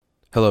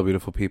Hello,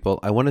 beautiful people.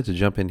 I wanted to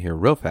jump in here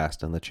real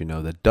fast and let you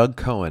know that Doug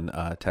Cohen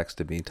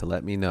texted me to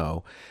let me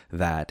know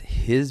that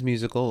his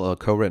musical,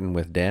 co-written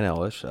with Dan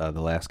Ellish, the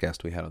last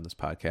guest we had on this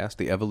podcast,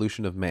 The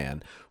Evolution of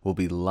Man, will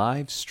be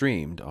live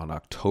streamed on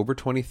October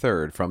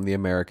 23rd from the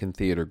American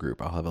Theater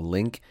Group. I'll have a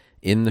link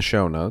in the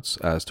show notes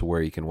as to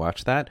where you can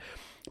watch that.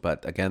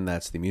 But again,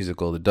 that's the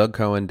musical, the Doug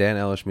Cohen, Dan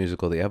Ellish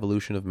musical, The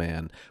Evolution of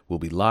Man, will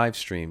be live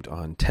streamed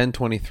on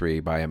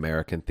 10/23 by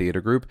American Theater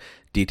Group.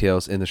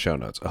 Details in the show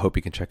notes. I hope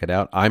you can check it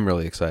out. I'm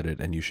really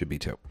excited, and you should be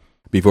too.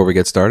 Before we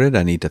get started,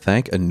 I need to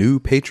thank a new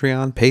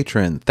Patreon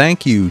patron.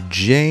 Thank you,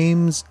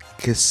 James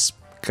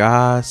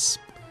Gaspiaro.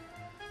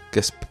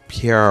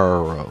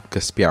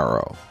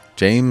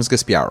 James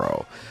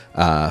Gaspiaro,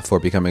 for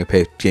becoming a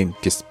patron. James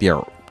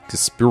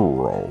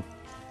Gaspiaro.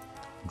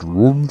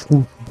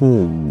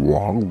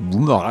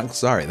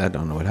 Sorry, I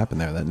don't know what happened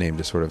there. That name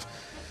just sort of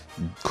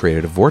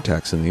created a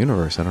vortex in the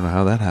universe. I don't know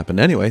how that happened.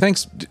 Anyway,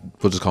 thanks.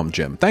 We'll just call him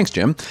Jim. Thanks,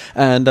 Jim.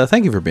 And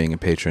thank you for being a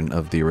patron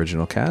of the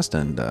original cast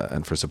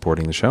and for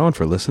supporting the show and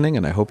for listening.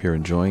 And I hope you're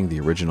enjoying the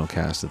original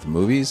cast of the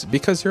movies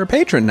because you're a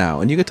patron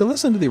now and you get to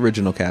listen to the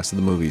original cast of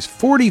the movies.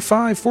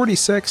 45,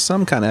 46,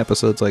 some kind of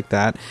episodes like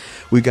that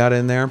we got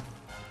in there.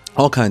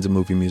 All kinds of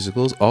movie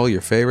musicals, all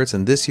your favorites,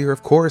 and this year,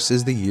 of course,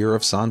 is the year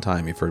of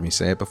Sondheim. You've heard me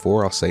say it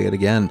before, I'll say it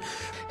again.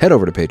 Head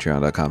over to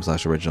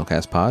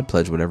patreon.com/originalcastpod,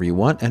 pledge whatever you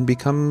want, and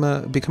become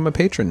a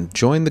patron.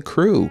 Join the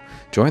crew.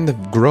 Join the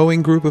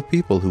growing group of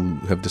people who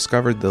have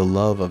discovered the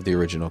love of the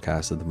original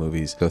cast of the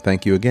movies. So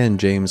thank you again,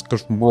 James,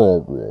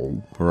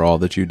 for all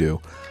that you do,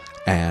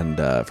 and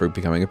for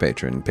becoming a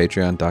patron.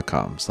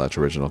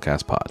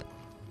 Patreon.com/originalcastpod.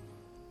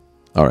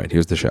 All right,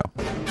 here's the show.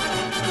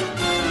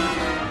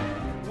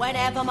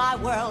 Whenever my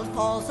world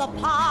falls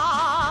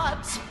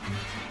apart,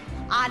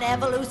 I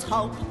never lose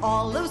hope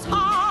or lose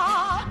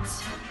heart.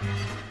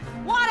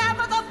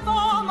 Whatever the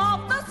form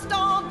of the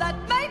storm that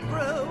may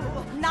brew,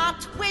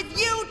 not with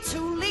you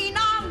to lean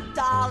on,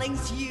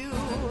 darlings, you.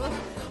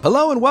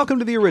 Hello and welcome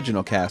to The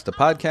Original Cast, a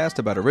podcast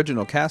about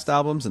original cast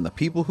albums and the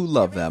people who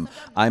love them.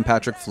 I'm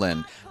Patrick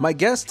Flynn. My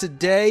guest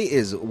today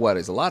is a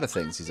lot of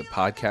things. He's a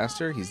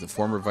podcaster, he's the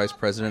former vice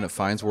president of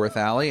Farnsworth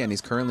Alley, and he's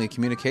currently a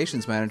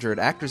communications manager at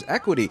Actors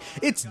Equity.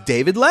 It's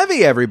David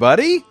Levy,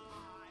 everybody!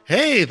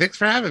 Hey, thanks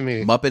for having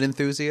me. Muppet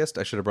enthusiast?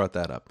 I should have brought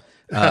that up.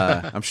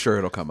 I'm sure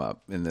it'll come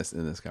up in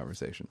this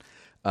conversation.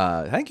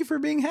 Thank you for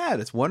being had.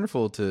 It's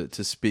wonderful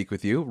to speak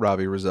with you.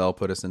 Robbie Rozelle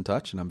put us in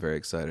touch, and I'm very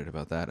excited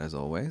about that, as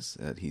always.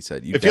 He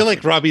said, feel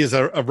like Robbie is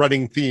a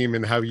running theme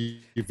in how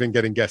you've been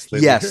getting guests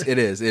lately. Yes, it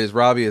is. It is.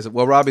 Robbie's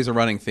a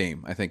running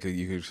theme. I think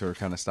you could sort of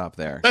kind of stop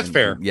there. That's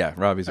fair. Yeah,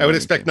 Robbie's I would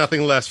expect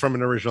nothing less from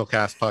an original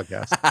cast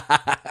podcast.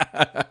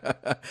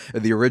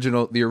 the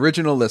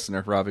original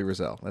listener, Robbie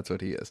Rozelle. That's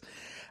what he is.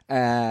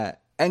 And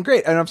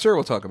great. And I'm sure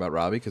we'll talk about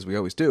Robbie, because we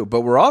always do.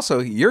 But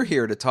you're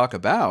here to talk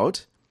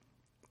about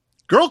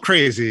Girl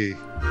Crazy.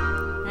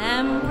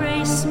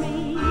 Embrace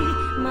me,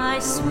 my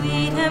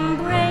sweet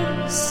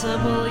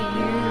embraceable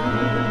you.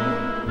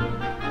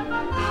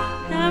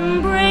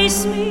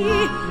 Embrace me,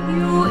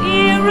 you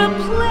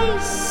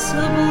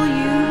irreplaceable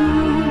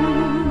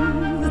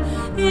you.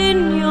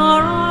 In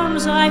your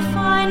arms I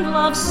find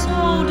love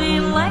so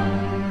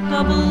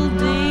delectable,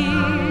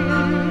 dear.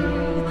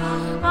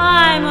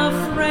 I'm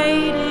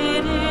afraid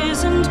it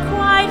isn't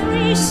quite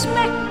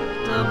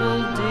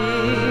respectable, dear.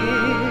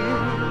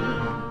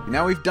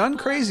 Now we've done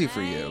Crazy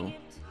for You,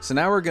 so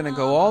now we're going to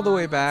go all the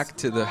way back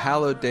to the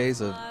hallowed days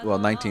of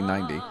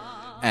 1990,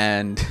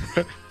 and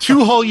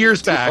 2 whole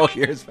years back,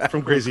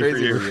 from Crazy for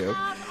You,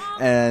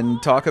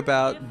 and talk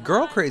about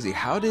Girl Crazy.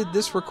 How did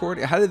this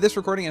recording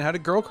and how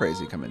did Girl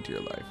Crazy come into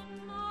your life?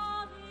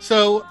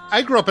 So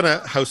I grew up in a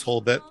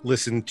household that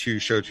listened to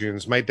show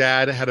tunes. My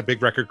dad had a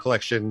big record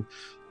collection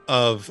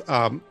of,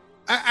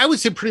 I would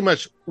say pretty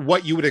much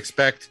what you would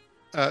expect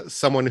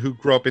someone who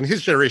grew up in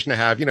his generation to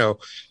have,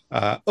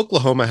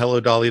 Oklahoma,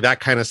 Hello Dolly, that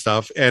kind of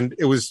stuff. And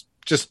it was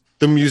just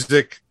the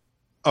music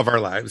of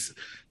our lives.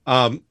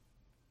 And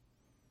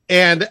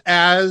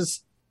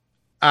as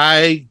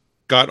I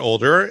got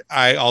older,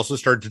 I also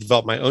started to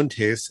develop my own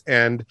tastes.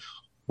 And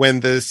when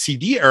the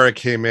CD era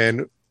came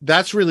in,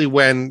 that's really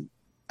when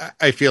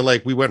I feel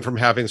like we went from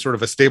having sort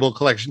of a stable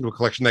collection to a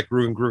collection that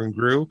grew and grew and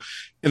grew.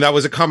 And that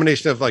was a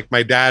combination of like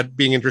my dad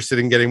being interested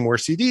in getting more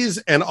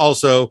CDs and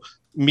also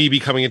me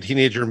becoming a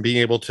teenager and being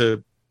able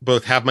to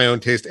both have my own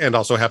taste and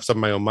also have some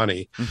of my own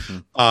money.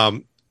 Mm-hmm.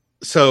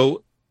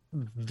 So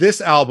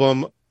this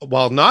album,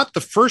 while not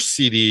the first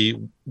CD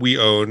we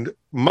owned,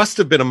 must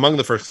have been among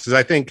the first, because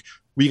I think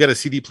we got a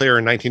CD player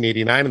in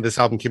 1989 and this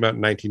album came out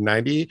in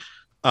 1990.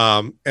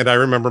 And I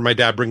remember my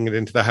dad bringing it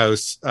into the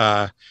house,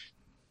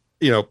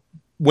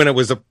 when it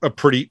was a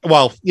pretty,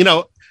 I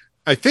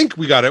think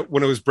we got it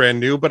when it was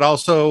brand new, but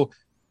also,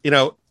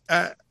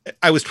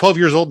 I was 12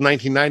 years old in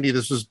 1990.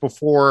 This was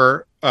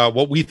before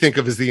what we think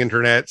of as the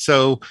internet.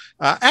 So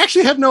I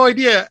actually have no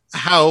idea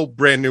how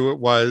brand new it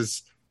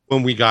was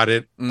when we got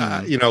it.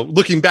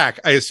 Looking back,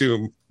 I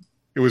assume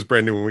it was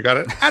brand new when we got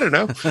it. I don't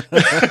know.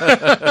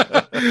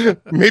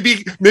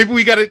 maybe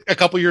we got it a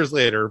couple years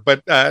later,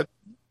 but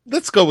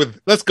let's go with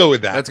that. Let's go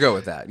with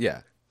that.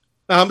 Yeah.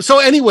 So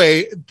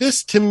anyway,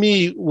 this to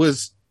me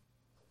was,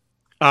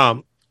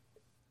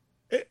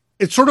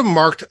 it sort of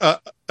marked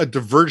a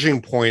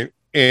diverging point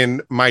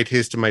in my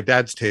taste and my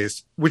dad's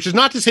taste, which is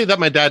not to say that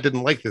my dad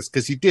didn't like this,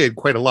 because he did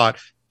quite a lot.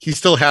 He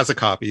still has a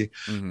copy.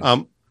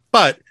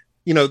 But,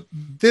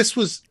 this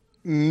was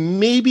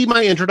maybe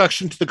my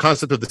introduction to the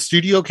concept of the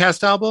studio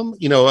cast album.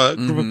 A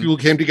group of people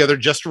came together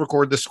just to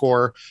record the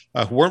score,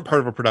 who weren't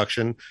part of a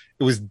production.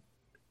 It was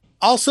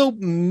also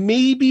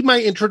maybe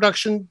my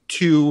introduction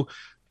to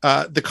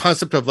the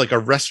concept of like a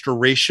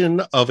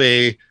restoration of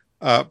a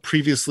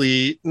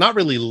previously not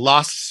really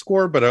lost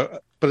score,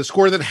 but a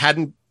score that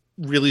hadn't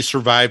really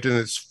survived in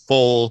its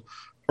full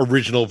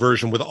original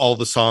version with all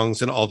the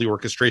songs and all the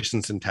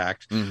orchestrations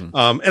intact. And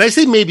I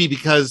say maybe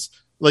because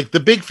like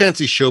the Big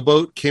Fancy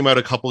Showboat came out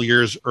a couple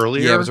years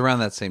earlier. Yeah, it was around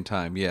that same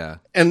time. Yeah.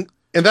 And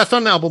that's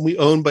not an album we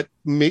own, but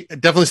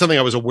definitely something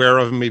I was aware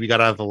of and maybe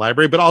got out of the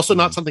library, but also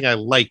not something I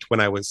liked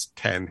when I was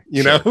 10,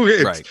 know?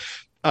 Right.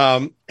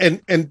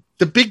 And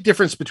the big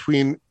difference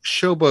between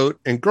Showboat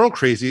and Girl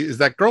Crazy is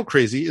that Girl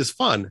Crazy is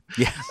fun.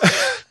 Yeah.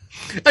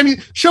 I mean,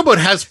 Showboat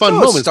has fun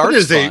moments, but it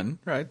is fun,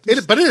 right?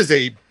 But it is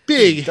a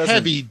big,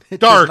 heavy,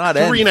 dark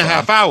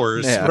 3.5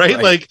 hours, yeah,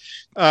 right? Like,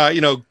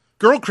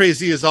 Girl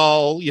Crazy is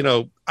all,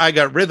 I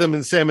Got Rhythm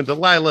and Sam and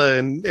Delilah,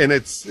 and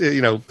it's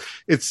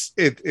it's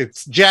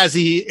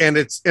jazzy and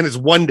it's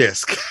one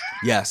disc.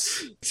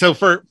 Yes. So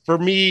for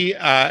me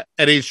at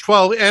age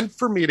 12 and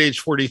for me at age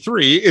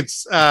 43,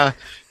 it's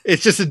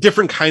just a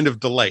different kind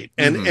of delight,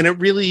 and it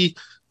really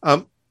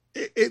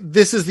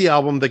this is the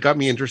album that got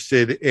me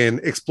interested in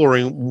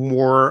exploring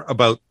more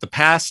about the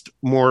past,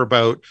 more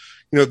about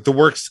the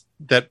works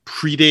that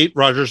predate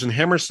Rodgers and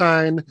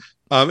Hammerstein.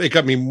 It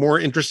got me more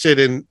interested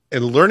in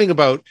learning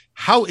about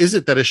how is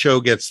it that a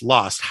show gets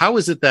lost? How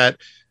is it that,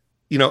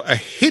 a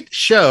hit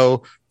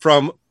show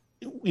from,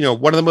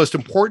 one of the most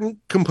important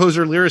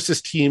composer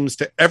lyricist teams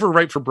to ever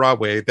write for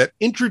Broadway that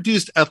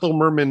introduced Ethel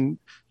Merman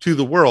to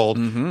the world.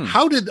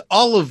 How did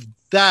all of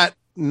that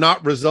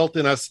not result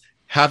in us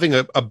having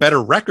a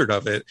better record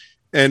of it?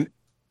 And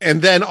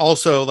then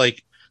also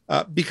like,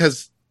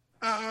 because,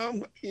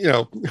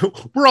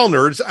 we're all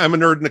nerds. I'm a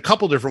nerd in a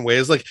couple different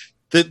ways. Like,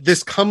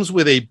 this comes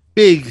with a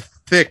big,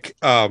 thick,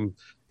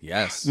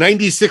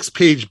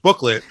 96-page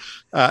booklet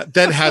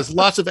that has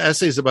lots of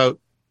essays about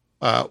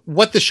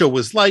what the show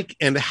was like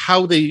and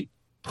how they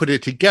put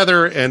it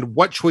together and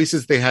what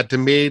choices they had to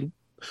make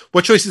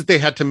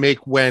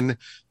when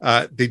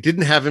they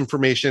didn't have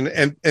information.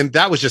 And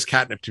that was just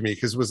catnip to me,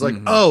 because it was like,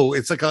 oh,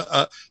 it's like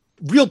a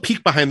real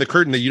peek behind the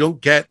curtain that you don't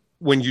get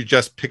when you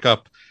just pick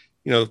up,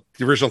 the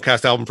original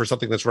cast album for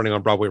something that's running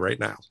on Broadway right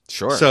now.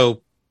 Sure.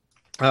 So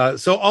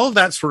all of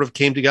that sort of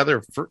came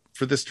together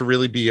for this to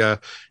really be an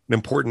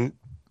important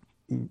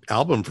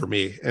album for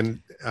me,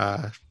 and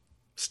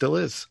still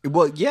is.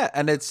 Well, yeah,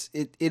 and it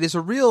is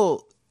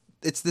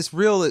it's this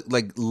real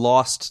like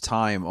lost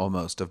time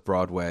almost of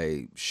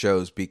Broadway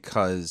shows,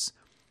 because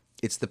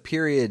it's the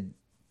period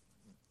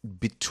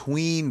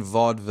between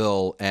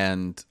vaudeville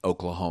and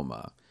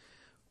Oklahoma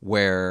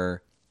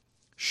where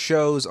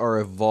shows are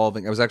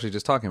evolving. I was actually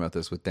just talking about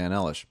this with Dan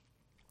Ellish.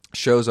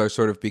 Shows are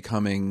sort of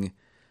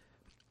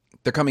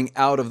they're coming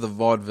out of the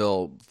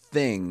vaudeville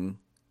thing,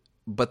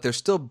 but they're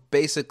still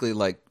basically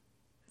like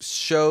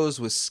shows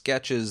with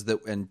sketches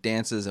and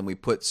dances, and we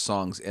put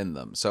songs in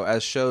them. So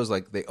as shows,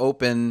 like, they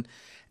open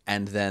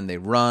and then they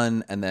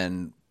run, and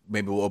then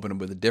maybe we'll open them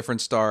with a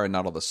different star and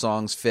not all the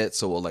songs fit,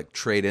 so we'll like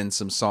trade in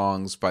some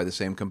songs by the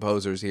same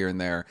composers here and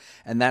there,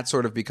 and that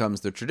sort of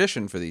becomes the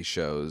tradition for these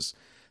shows,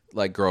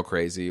 like Girl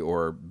Crazy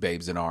or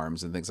Babes in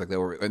Arms and things like that.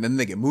 And then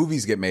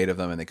movies get made of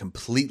them, and they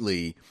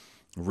completely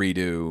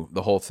redo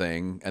the whole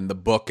thing, and the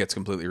book gets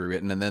completely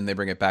rewritten, and then they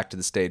bring it back to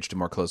the stage to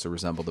more closely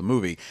resemble the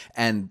movie.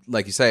 And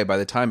like you say, by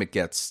the time it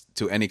gets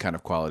to any kind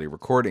of quality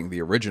recording,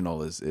 the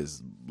original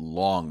is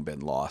long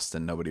been lost,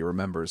 and nobody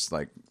remembers,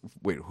 like,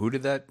 wait, who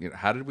did that?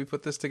 How did we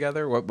put this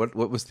together? What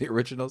was the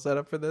original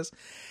setup for this?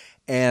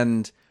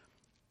 And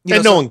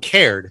no one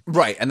cared,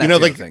 right? And that's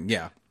the thing,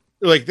 yeah.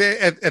 Like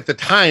at the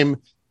time,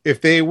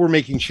 if they were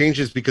making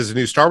changes because a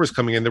new star was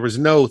coming in, there was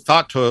no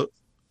thought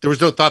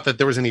that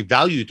there was any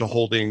value to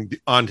holding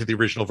on to the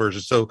original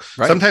version. So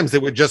sometimes they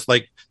would just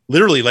like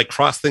literally like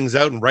cross things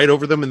out and write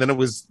over them, and then it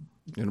was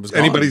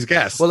anybody's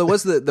guess. Well, it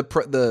was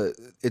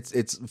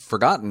it's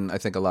forgotten, I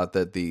think, a lot,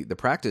 that the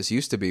practice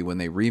used to be when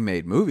they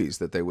remade movies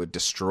that they would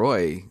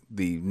destroy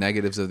the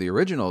negatives of the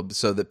original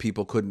so that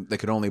people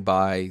could only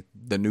buy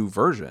the new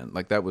version.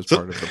 Like, that was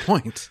part of the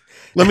point.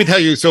 Let me tell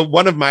you. So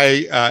one of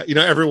my,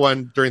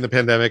 everyone during the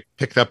pandemic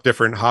picked up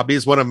different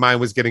hobbies. One of mine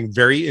was getting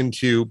very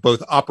into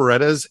both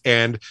operettas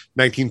and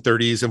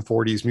 1930s and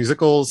 40s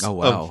musicals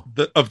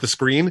of the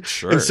screen.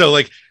 Sure. And so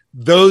like,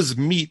 those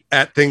meet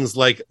at things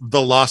like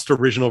the lost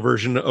original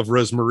version of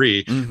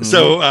Rosemarie.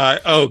 So,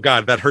 oh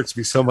God, that hurts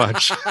me so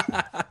much.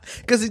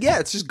 Because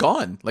it's just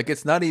gone. Like,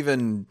 it's not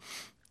even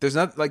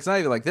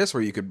like this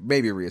where you could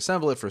maybe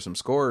reassemble it for some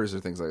scores or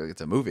things like that. It's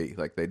a movie.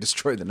 Like, they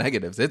destroy the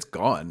negatives. It's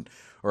gone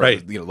or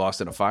Right.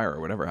 lost in a fire or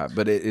whatever happened.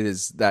 But it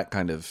is that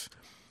kind of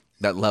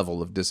that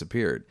level of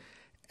disappeared.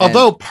 And,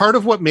 although part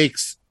of what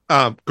makes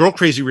Girl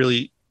Crazy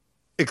really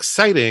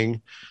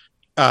exciting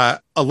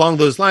along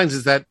those lines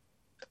is that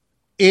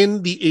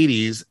in the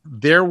 80s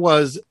there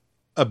was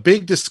a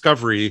big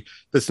discovery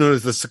that's known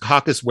as the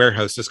Secaucus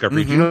warehouse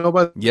discovery. Do you know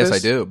about yes,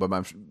 this? I do, but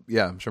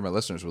I'm sure my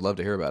listeners would love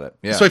to hear about it.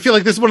 Yeah. So I feel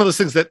like this is one of those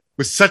things that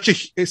was such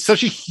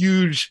a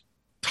huge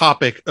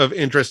topic of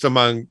interest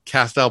among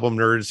cast album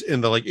nerds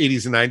in the like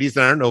 80s and 90s.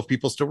 And I don't know if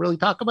people still really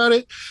talk about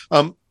it.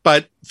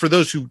 But for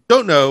those who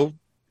don't know,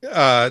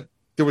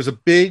 there was a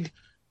big,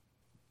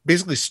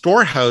 basically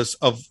storehouse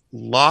of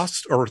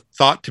lost or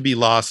thought to be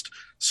lost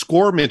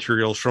score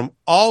materials from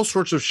all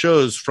sorts of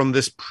shows from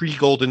this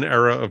pre-golden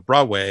era of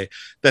Broadway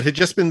that had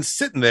just been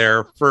sitting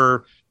there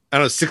for, I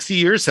don't know, 60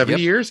 years,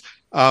 70 years.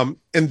 And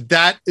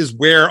that is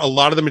where a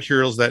lot of the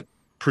materials that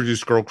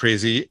produced Girl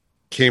Crazy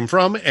came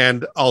from.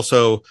 And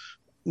also,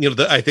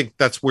 I think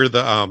that's where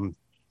the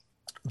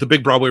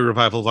big Broadway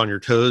revival of On Your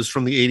Toes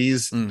from the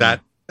 80s,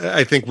 that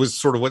I think was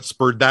sort of what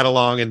spurred that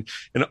along.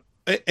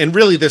 And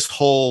really this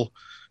whole,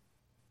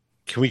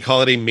 can we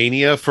call it a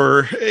mania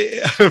for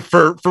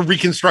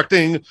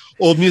reconstructing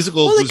old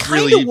musicals, was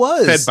really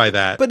fed by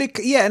that. But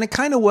it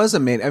kind of was a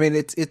mania. I mean,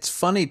 it's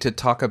funny to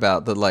talk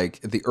about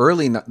the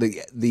early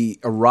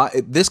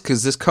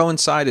because this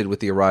coincided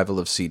with the arrival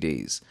of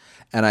CDs,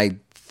 and I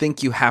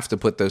think you have to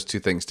put those two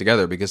things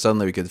together because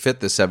suddenly we could fit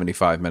this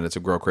 75 minutes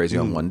of Girl Crazy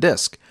on one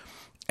disc,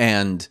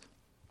 and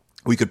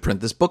we could print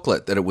this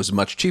booklet that it was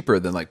much cheaper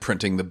than like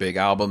printing the big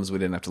albums. We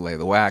didn't have to lay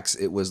the wax.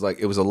 It was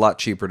a lot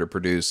cheaper to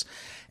produce.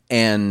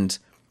 And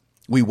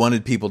we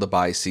wanted people to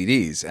buy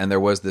CDs, and there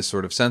was this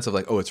sort of sense of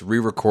like, oh, it's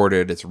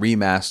re-recorded, it's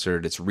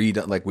remastered, it's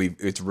redone, like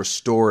it's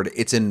restored,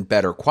 it's in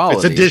better quality.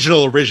 It's a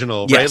digital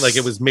original, yes. Right? Like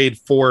it was made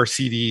for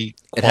CD.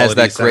 It has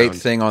that sound. great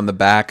thing on the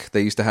back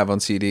they used to have on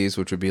CDs,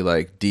 which would be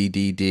like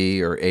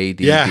DDD or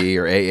ADD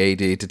or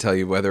AAD to tell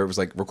you whether it was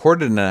like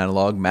recorded in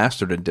analog,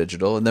 mastered in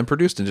digital, and then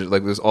produced in digital.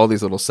 Like there's all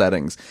these little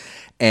settings,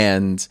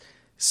 and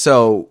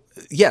so.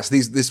 Yes,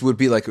 this would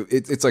be like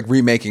it's like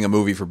remaking a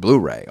movie for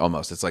Blu-ray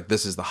almost. It's like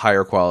this is the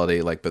higher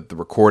quality, but the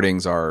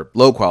recordings are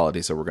low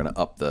quality, so we're going to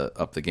up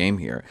the game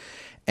here.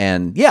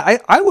 And yeah,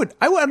 I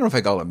don't know if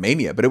I call it a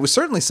mania, but it was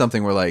certainly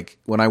something where like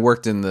when I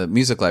worked in the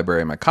music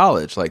library in my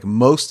college, like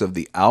most of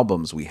the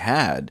albums we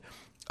had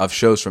of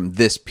shows from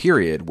this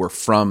period were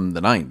from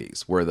the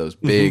 90s, where those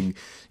big,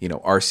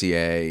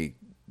 RCA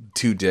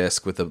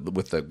 2-disc with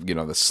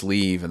the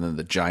sleeve and then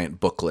the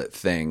giant booklet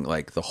thing,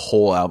 like the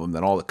whole album,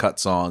 then all the cut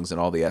songs and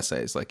all the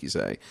essays, like you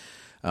say.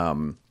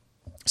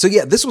 So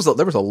yeah, there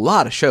was a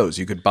lot of shows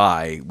you could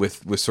buy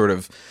with sort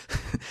of.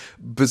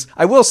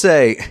 I will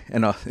say,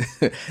 and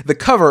the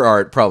cover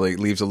art probably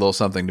leaves a little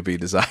something to be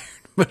desired.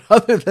 But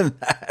other than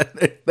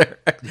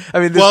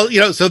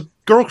that, so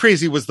Girl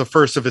Crazy was the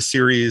first of a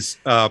series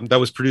that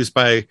was produced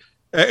by.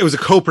 It was a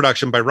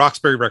co-production by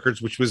Roxbury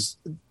Records, which was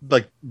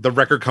like the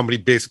record company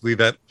basically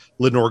that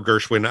Lenore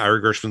Gershwin,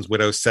 Ira Gershwin's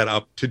widow, set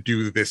up to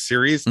do this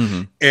series,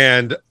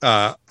 and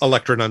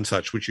Elektra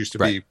Nonsuch, which used to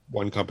be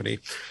one company.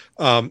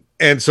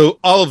 And so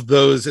all of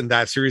those in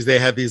that series, they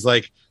had these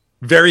like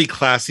very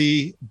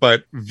classy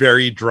but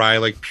very dry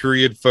like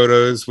period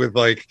photos with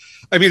like,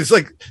 I mean, it's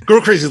like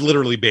Girl Crazy is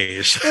literally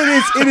beige.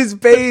 It is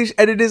beige,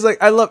 and it is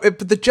like, I love it,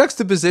 but the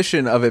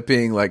juxtaposition of it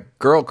being like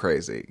Girl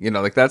Crazy,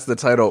 like that's the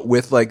title,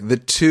 with like the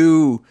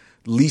two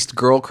least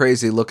girl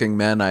crazy looking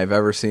men I've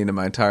ever seen in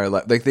my entire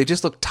life. Like they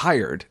just look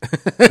tired,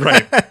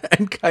 right,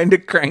 and kind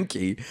of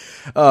cranky.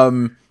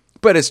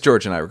 But it's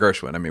George and Ira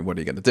Gershwin. I mean, what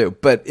are you going to do?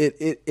 But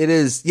it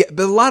is, yeah.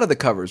 But a lot of the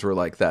covers were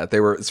like that. They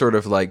were sort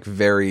of like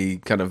very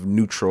kind of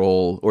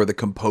neutral, or the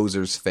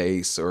composer's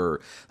face,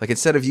 or like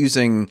instead of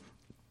using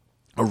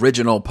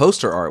original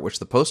poster art, which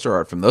the poster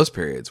art from those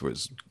periods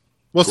was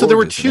so there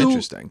were two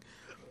interesting,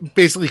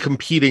 basically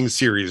competing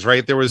series,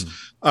 right? There was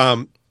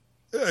John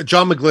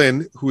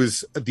McGlynn, who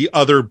is the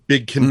other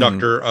big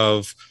conductor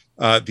of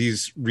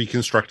these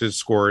reconstructed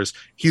scores.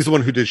 He's the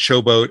one who did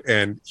Showboat,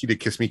 and he did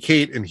Kiss Me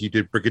Kate, and he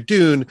did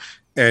Brigadoon,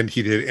 and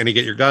he did Annie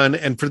Get Your Gun.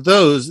 And for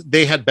those,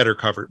 they had better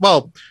cover.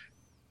 Well,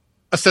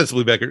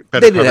 ostensibly better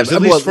covers.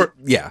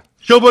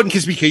 Showboat and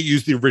Kiss Me Kate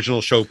used the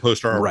original show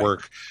poster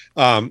artwork.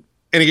 Right.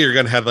 Annie Get Your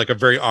Gun had like a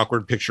very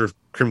awkward picture of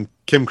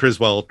Kim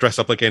Criswell dressed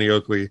up like Annie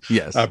Oakley.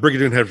 Yes.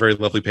 Brigadoon had a very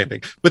lovely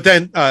painting. But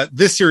then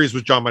this series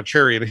was John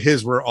Moncherry, and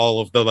his were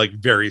all of the like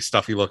very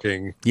stuffy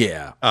looking,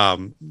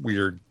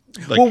 weird.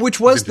 Like, which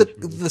was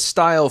the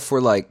style for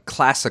like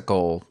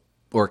classical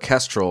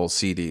orchestral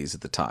CDs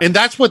at the time, and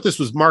that's what this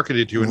was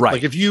marketed to. And right.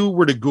 Like if you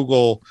were to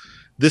Google,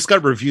 this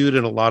got reviewed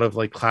in a lot of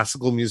like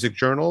classical music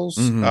journals,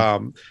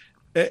 and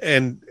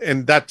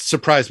that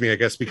surprised me, I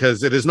guess,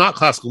 because it is not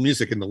classical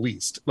music in the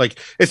least. Like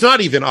it's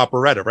not even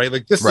operetta, right?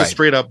 Like this is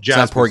straight up jazz.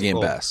 It's not Porgy and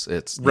Bess.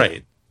 It's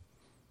right.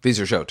 These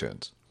are show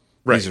tunes.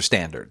 Right. These are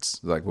standards,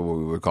 like what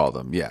we would call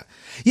them. Yeah.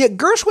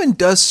 Gershwin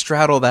does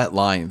straddle that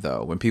line,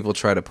 though, when people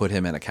try to put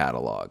him in a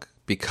catalog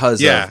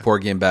because of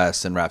Porgy and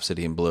Bess and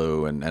Rhapsody in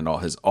Blue and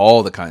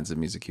all the kinds of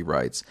music he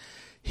writes.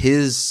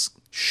 His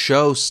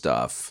show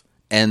stuff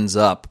ends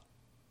up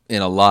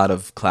in a lot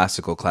of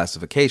classical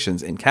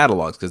classifications in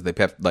catalogs because they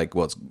have like,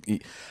 well,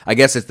 I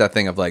guess it's that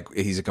thing of like,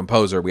 he's a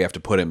composer, we have to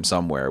put him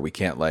somewhere. We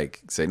can't like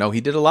say, no,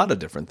 he did a lot of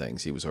different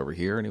things. He was over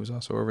here and he was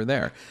also over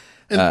there.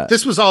 And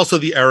this was also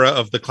the era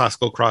of the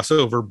classical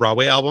crossover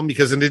Broadway album,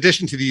 because in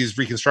addition to these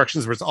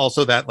reconstructions, there was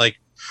also that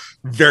like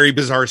very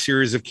bizarre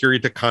series of Kiri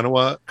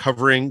Takanawa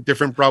covering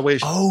different Broadway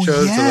shows.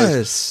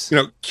 Yes. So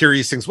there's,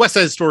 Kiri sings West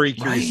Side Story,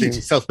 Kiri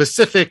sings South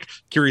Pacific,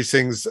 Kiri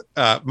sings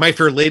My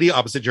Fair Lady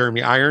opposite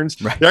Jeremy Irons.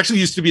 Right. There actually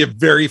used to be a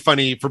very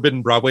funny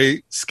Forbidden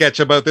Broadway sketch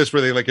about this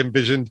where they like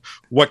envisioned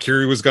what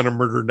Kiri was going to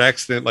murder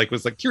next. And it like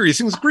was like, Kiri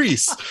sings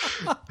Grease.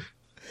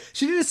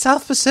 She did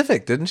South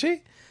Pacific, didn't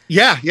she?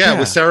 Yeah,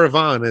 with Sarah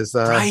Vaughan as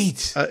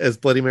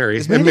Bloody Mary.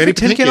 Is Mandy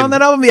Patinkin on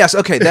that album? Yes.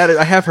 Okay,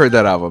 I have heard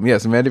that album.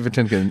 Yes, Mandy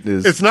Patinkin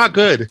is. It's not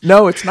good.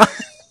 No, it's not.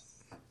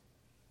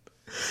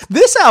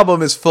 This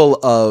album is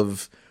full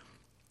of,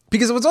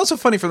 because what's also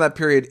funny from that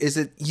period is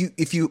that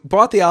if you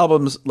bought the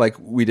albums like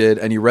we did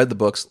and you read the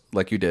books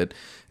like you did,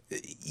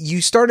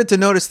 you started to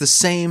notice the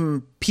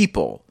same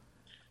people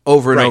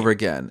over and over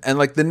again. And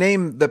like the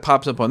name that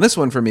pops up on this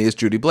one for me is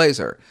Judy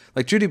Blazer.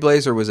 Like Judy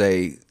Blazer was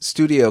a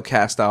studio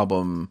cast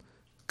album.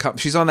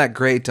 She's on that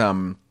great,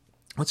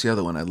 what's the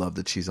other one I love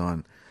that she's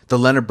on? The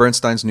Leonard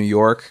Bernstein's New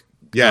York.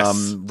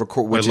 Yes.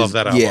 Which I love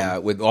that album. Yeah,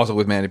 with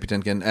Mandy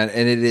Patinkin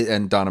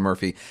and Donna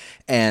Murphy.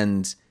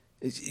 And,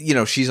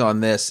 she's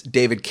on this.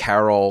 David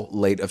Carroll,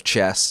 late of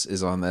Chess,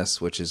 is on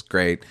this, which is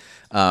great.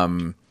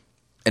 And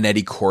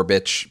Eddie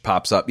Corbich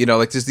pops up.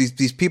 Like there's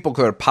these people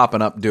who are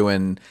popping up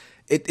doing...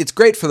 It's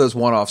great for those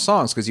one-off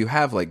songs because you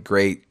have like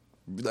great...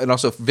 And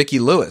also Vicki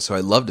Lewis, who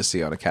I love to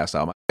see on a cast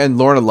album. And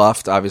Lorna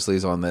Luft obviously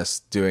is on this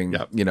doing,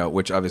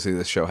 which obviously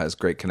this show has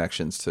great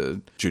connections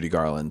to Judy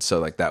Garland. So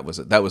like that was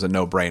a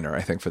no-brainer,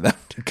 I think, for them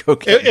to go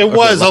get. It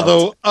was,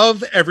 although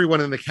of everyone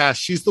in the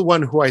cast, she's the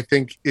one who I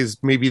think is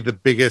maybe the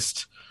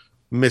biggest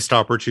missed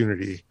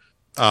opportunity.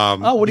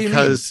 What do you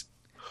mean?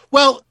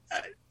 Well,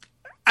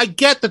 I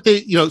get that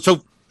they,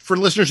 so for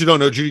listeners who don't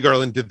know, Judy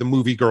Garland did the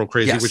movie Girl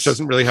Crazy, which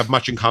doesn't really have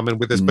much in common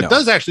with this, but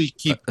does actually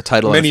keep a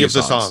title many of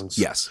the songs.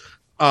 Yes.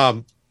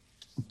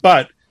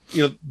 But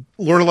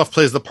Lorna Luft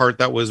plays the part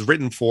that was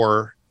written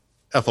for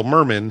Ethel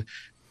Merman,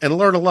 and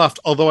Lorna Luft,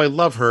 although I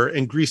love her,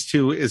 and Grease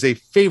 2 is a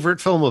favorite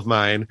film of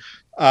mine,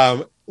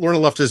 Lorna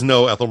Luft is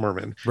no Ethel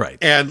Merman. Right.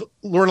 And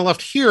Lorna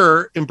Luft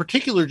here in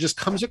particular just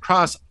comes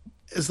across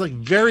as like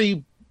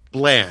very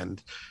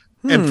bland.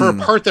 And for a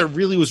part that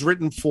really was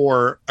written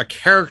for a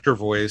character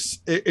voice,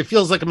 it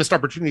feels like a missed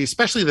opportunity,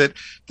 especially that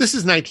this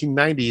is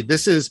 1990.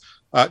 This is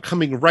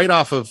coming right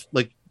off of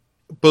like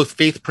both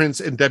Faith Prince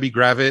and Debbie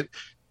Gravitt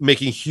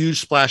making huge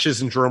splashes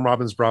in Jerome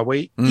Robbins'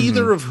 Broadway,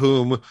 either of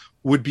whom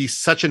would be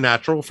such a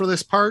natural for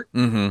this part.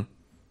 Mm-hmm.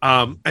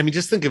 I mean,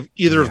 just think of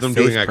either of them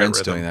Faith doing I Got Prince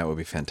Rhythm. Doing that would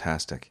be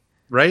fantastic.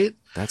 Right?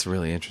 That's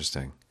really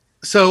interesting.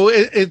 So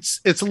it's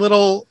a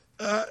little...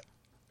 Honestly,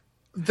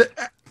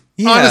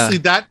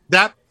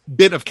 that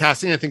bit of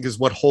casting, I think, is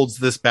what holds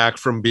this back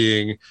from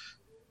being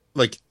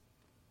like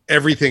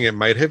everything it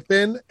might have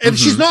been. And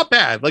she's not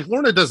bad. Like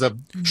Lorna does a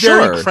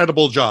very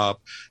credible job.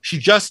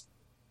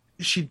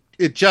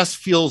 It just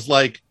feels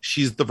like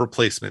she's the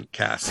replacement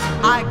cast.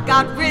 I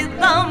got rhythm,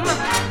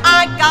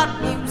 I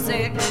got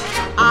music,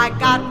 I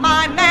got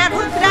my man who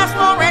could ask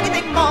for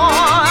anything more.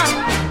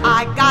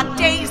 I got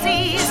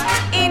daisies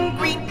in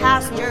green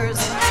pastures,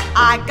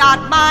 I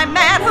got my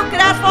man who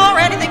could ask for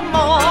anything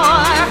more.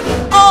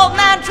 Old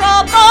man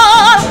trouble,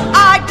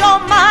 I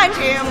don't mind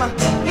him,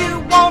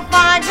 you won't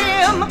find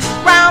him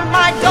round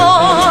my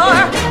door.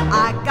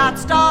 I got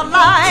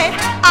starlight,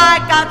 I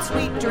got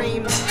sweet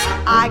dreams,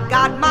 I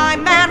got my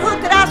man who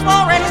could ask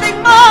for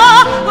anything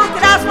more, who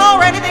could ask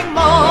for anything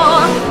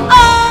more.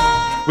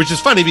 Oh! Which is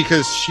funny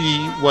because she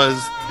was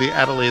the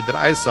Adelaide that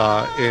I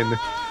saw in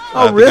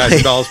really? the Guys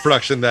and Dolls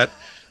production that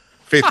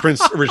Faith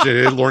Prince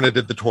originated. Lorna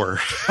did the tour.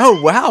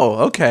 Oh,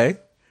 wow. Okay.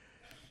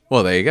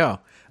 Well, there you go.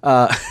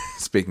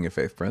 Speaking of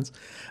Faith Prince.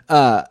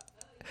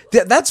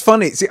 That's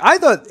funny. See, I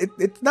thought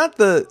it's not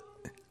the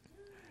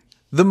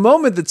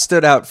moment that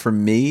stood out for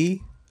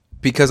me,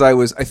 because I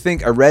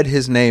think I read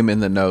his name in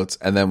the notes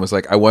and then was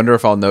like, I wonder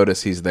if I'll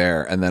notice he's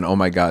there. And then, oh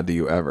my God, do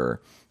you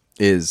ever,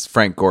 is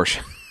Frank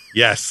Gorshin.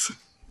 Yes.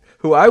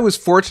 Who I was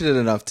fortunate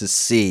enough to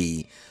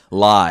see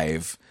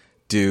live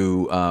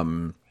do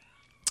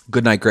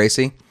Goodnight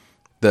Gracie,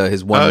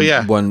 his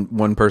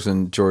one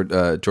person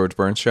George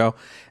Burns show.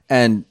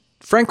 And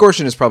Frank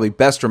Gorshin is probably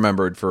best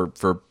remembered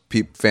for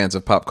fans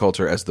of pop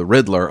culture as the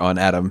Riddler on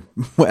Adam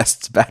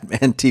West's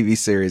Batman TV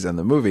series and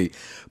the movie,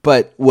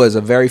 but was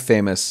a very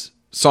famous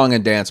song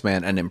and dance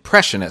man, an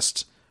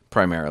impressionist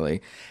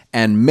primarily.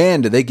 And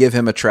man, did they give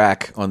him a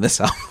track on this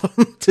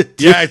album to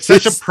do it's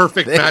such a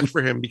perfect match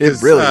for him,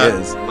 because it really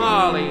is.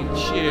 Molly,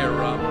 cheer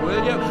up,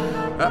 will you?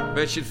 I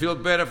bet you'd feel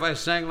better if I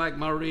sang like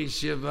Maurice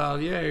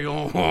Chevalier.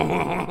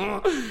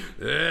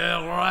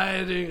 They're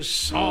writing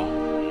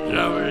songs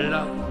of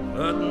love,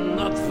 but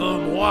not for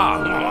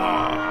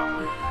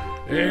moi.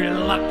 A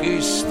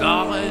lucky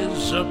star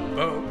is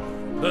above,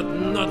 but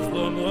not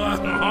for more.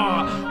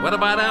 What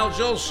about Al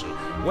Jolson?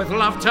 With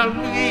love to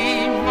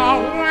lead the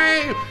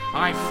way,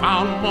 I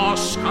found more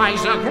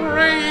skies are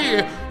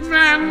gray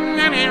than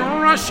any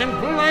Russian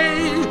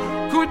play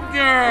could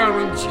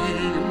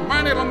guarantee.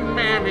 My little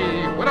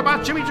mammy. What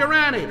about Jimmy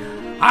Durante?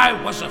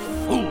 I was a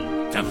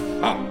fool to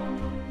fall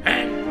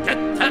and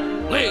get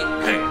that way.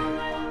 Hey.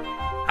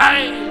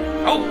 I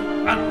oh,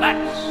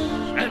 alas,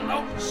 and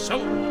oh, so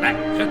lack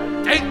a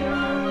day.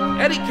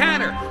 Eddie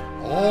Cantor.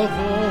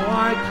 Although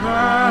I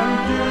can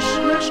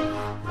dismiss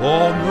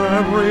all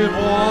memory of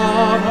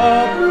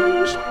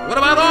others. What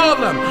about all of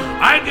them?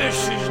 I guess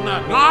she's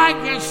not. No, I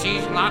guess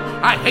she's not.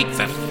 I hate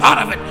the thought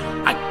of it.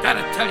 I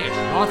gotta tell you.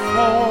 Not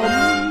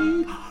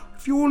for me.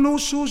 If you know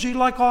Susie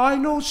like I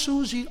know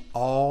Susie.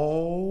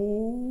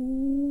 Oh.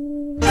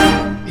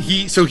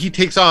 He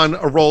takes on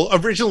a role.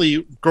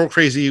 Originally, Girl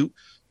Crazy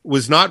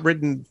was not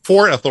written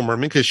for Ethel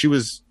Merman because she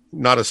was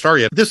not a star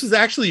yet. This was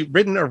actually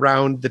written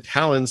around the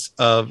talents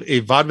of a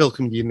vaudeville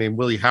comedian named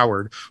Willie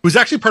Howard, who's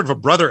actually part of a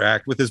brother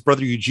act with his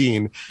brother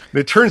Eugene. And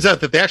it turns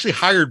out that they actually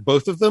hired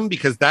both of them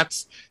because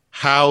that's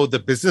how the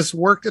business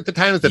worked at the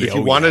time, is that if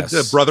you wanted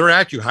a brother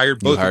act, you hired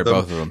both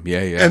of them.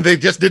 Yeah, yeah. And they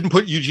just didn't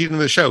put Eugene in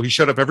the show. He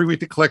showed up every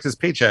week to collect his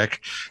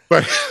paycheck,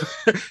 but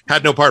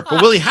had no part.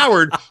 But Willie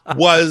Howard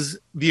was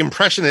the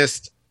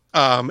impressionist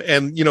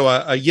and, you know,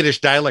 a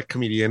Yiddish dialect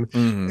comedian.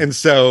 Mm-hmm. And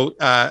so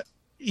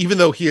even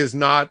though he is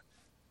not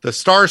the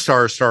star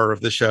of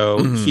the show,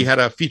 mm-hmm. he had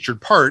a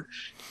featured part.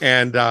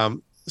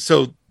 And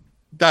so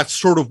that's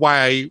sort of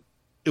why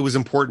it was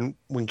important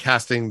when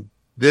casting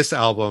this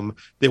album,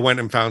 they went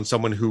and found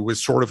someone who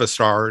was sort of a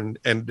star and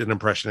an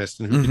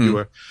impressionist and who mm-hmm.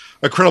 could do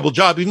a credible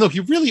job, even though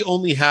he really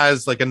only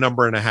has like a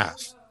number and a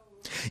half.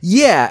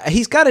 Yeah,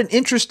 he's got an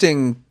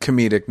interesting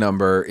comedic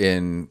number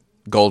in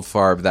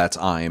Goldfarb, That's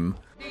I'm.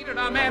 Needed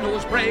a man who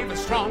was brave and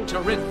strong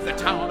to rid the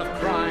town of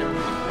crime.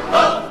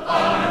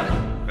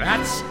 Goldfarb,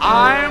 That's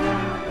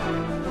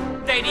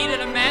I'm. They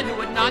needed a man who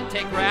would not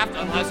take graft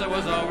unless it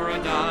was over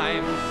a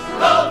dime.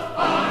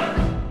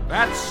 Goldfarb,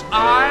 That's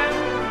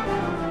I'm.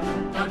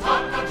 Don't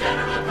talk of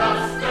General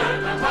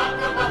Custer, don't talk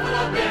of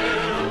Buffalo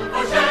Bill,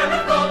 for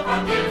Sheriff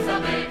Goldfarb gives a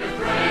bigger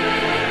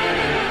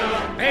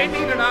thrill. They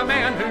needed a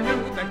man who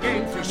knew the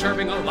game through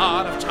serving a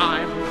lot of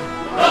time.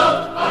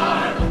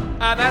 Goldfarb,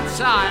 That's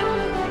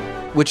I'm.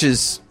 Which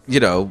is, you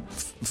know,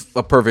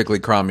 a perfectly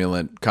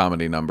cromulent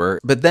comedy number.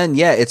 But then,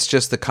 yeah, it's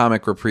just the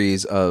comic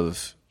reprise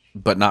of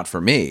But Not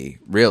For Me,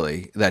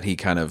 really, that he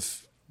kind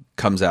of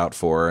comes out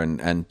for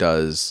and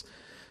does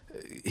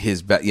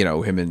his, you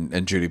know, him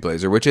and Judy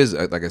Blazer, which is,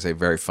 like I say,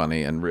 very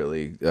funny and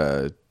really,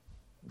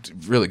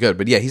 really good.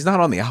 But yeah, he's not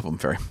on the album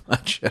very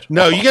much at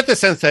all. You get the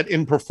sense that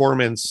in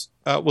performance,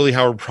 Willie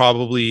Howard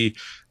probably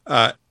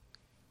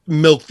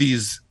milked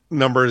these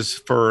numbers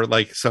for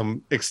like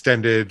some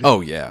extended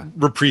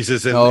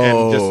reprises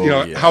and just, you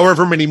know,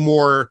 however many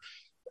more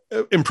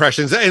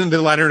impressions. And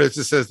the liner notes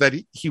just says that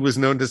he was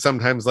known to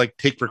sometimes like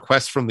take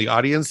requests from the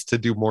audience to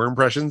do more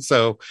impressions.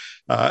 So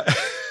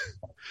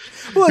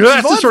well, you know,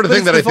 that's the sort of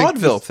thing that I think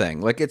vaudeville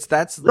thing. Like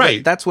that's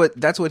right. That's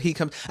what he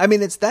comes. I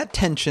mean, it's that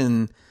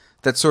tension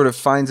that sort of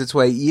finds its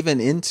way even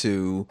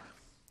into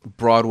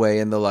Broadway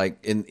and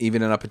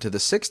even up into the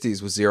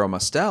 60s with Zero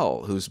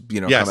Mostel, who's, you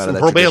know, come out of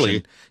that Pearl tradition.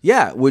 Bailey.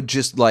 Yeah, would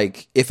just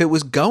like, if it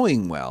was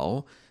going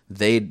well,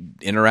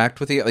 they'd interact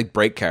with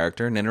break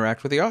character and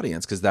interact with the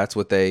audience, because that's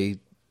what they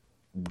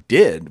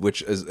did,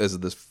 which as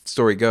the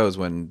story goes,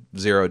 when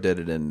Zero did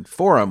it in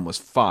Forum was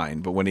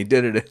fine, but when he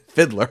did it in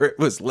Fiddler, it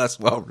was less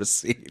well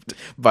received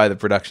by the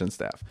production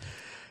staff,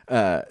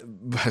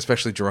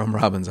 especially Jerome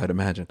Robbins, I'd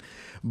imagine.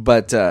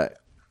 But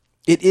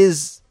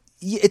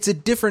it's a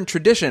different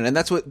tradition, and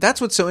that's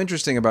what's so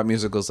interesting about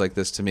musicals like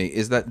this to me,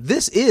 is that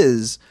this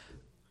is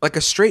like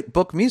a straight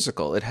book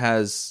musical. It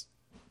has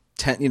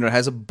it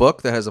has a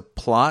book that has a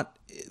plot.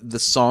 The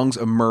songs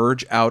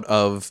emerge out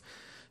of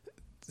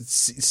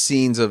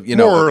scenes of, you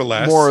know, more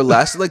or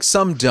less. Like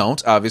some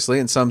don't, obviously,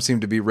 and some seem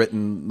to be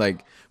written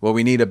like, well,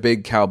 we need a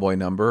big cowboy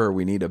number, or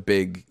we need a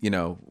big, you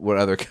know, what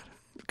other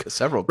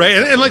several right.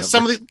 And like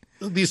some of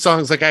these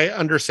songs, like I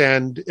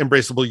understand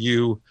Embraceable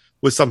You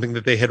was something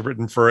that they had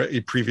written for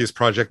a previous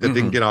project that mm-hmm.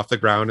 didn't get off the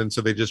ground, and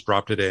so they just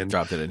dropped it in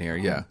here.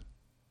 Yeah.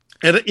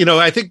 And, you know,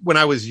 I think when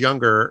I was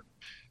younger,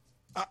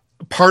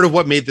 part of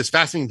what made this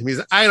fascinating to me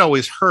is I had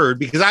always heard,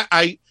 because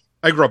I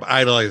grew up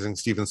idolizing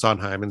Stephen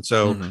Sondheim. And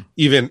so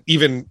mm-hmm.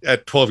 even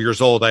at 12 years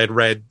old, I had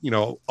read, you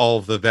know, all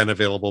of the then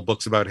available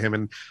books about him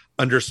and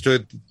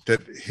understood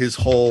that his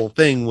whole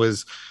thing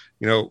was,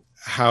 you know,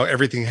 how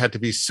everything had to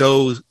be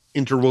so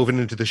interwoven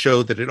into the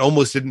show that it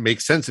almost didn't make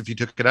sense if you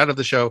took it out of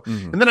the show.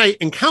 Mm-hmm. And then I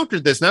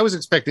encountered this, and I was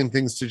expecting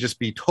things to just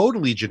be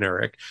totally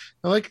generic.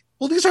 I'm like,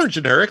 well, these aren't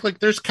generic. Like,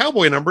 there's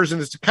cowboy numbers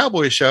and it's a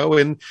cowboy show.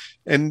 And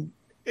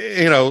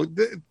you know,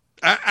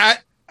 I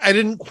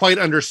didn't quite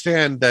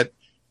understand that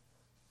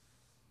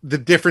the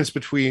difference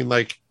between,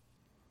 like,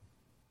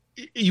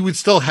 you would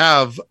still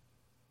have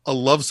a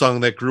love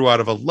song that grew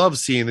out of a love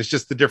scene. It's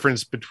just the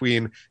difference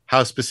between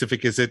how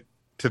specific is it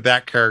to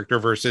that character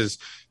versus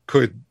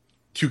could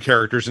two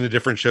characters in a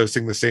different show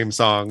sing the same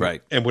song,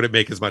 Right. and would it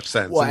make as much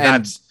sense? Well, and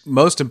and that's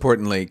most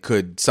importantly,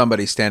 could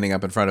somebody standing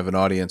up in front of an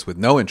audience with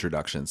no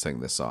introduction sing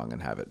this song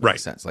and have it make Right.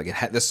 sense?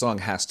 Like this song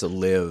has to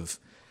live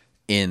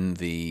in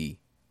the,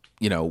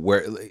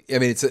 where I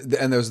mean,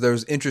 and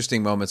there's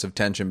interesting moments of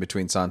tension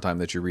between Sondheim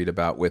that you read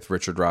about with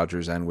Richard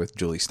Rodgers and with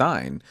Julie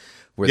Stein,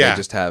 where they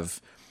just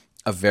have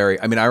a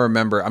very. I mean, I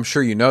remember. I'm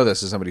sure you know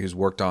this as somebody who's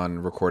worked on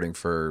recording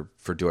for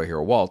Do I Hear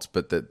a Waltz,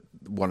 but that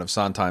one of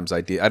Sondheim's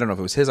idea. I don't know if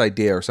it was his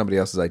idea or somebody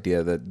else's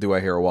idea that Do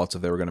I Hear a Waltz,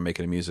 if they were going to make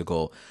it a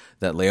musical,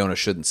 that Leona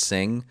shouldn't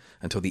sing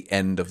until the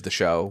end of the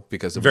show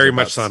because it was very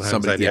about much Sondheim's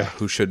somebody idea.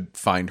 who should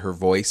find her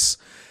voice.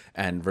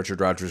 And Richard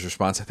Rodgers'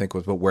 response, I think,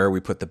 was, "But where we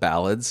put the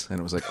ballads?" And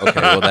it was like,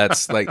 okay, well,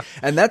 that's like,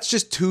 and that's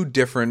just two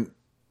different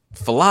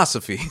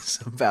philosophies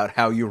about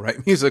how you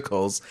write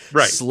musicals,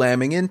 Right.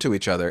 slamming into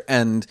each other.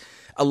 And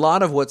a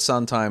lot of what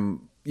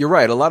Sondheim, you're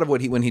right, a lot of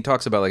what when he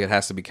talks about like it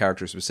has to be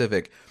character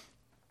specific,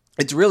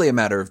 it's really a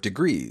matter of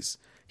degrees.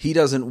 He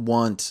doesn't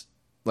want,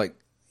 like,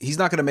 he's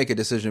not going to make a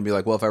decision and be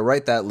like, well, if I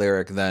write that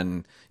lyric,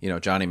 then,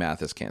 Johnny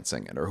Mathis can't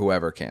sing it or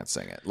whoever can't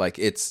sing it. Like,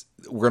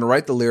 we're going to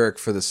write the lyric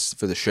for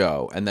the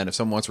show. And then if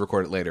someone wants to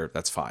record it later,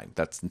 that's fine.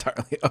 That's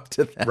entirely up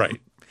to them.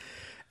 right.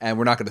 And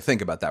we're not going to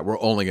think about that.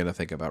 We're only going to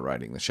think about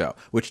writing the show,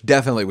 which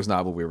definitely was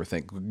not what we were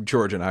thinking.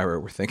 George and Ira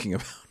were thinking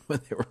about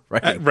when they were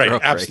writing. Right, Girl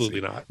absolutely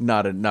Crazy.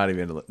 not. Not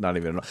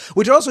even.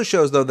 Which also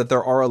shows, though, that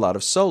there are a lot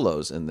of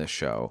solos in this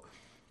show,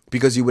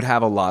 because you would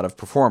have a lot of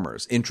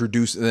performers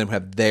introduce and then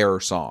have their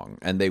song,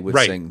 and they would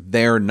Right. sing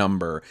their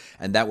number,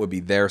 and that would be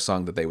their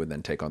song that they would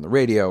then take on the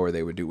radio, or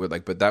they would do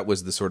like. But that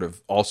was the sort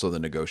of also the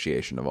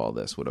negotiation of all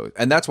this.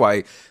 And that's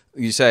why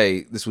you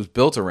say this was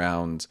built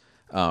around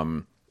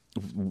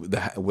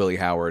Willie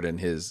Howard and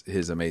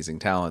his amazing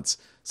talents,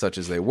 such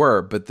as they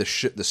were. But the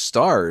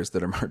stars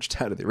that emerged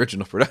out of the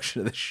original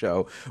production of the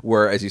show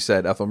were, as you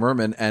said, Ethel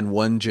Merman and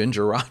one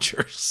Ginger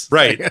Rogers.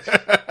 Right.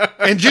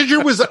 And Ginger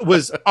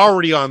was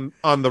already on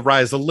the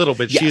rise a little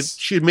bit. Yes.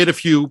 She had made a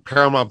few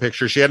Paramount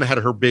pictures. She hadn't had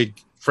her big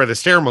Fred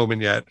Astaire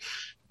moment yet.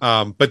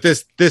 But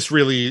this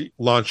really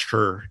launched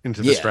her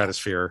into the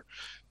stratosphere.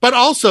 But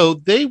also,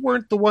 they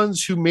weren't the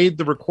ones who made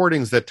the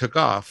recordings that took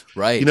off.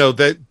 Right.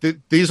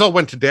 These all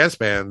went to dance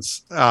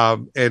bands.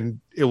 And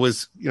it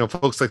was,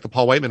 folks like the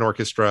Paul Whiteman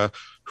Orchestra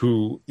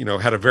who,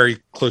 had a very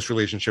close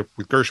relationship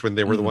with Gershwin.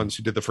 They were the ones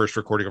who did the first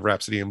recording of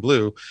Rhapsody in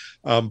Blue.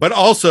 But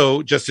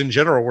also, just in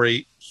general, were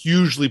a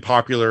hugely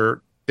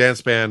popular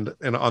dance band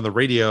and on the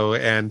radio,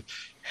 and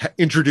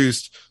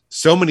introduced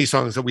so many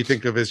songs that we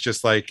think of as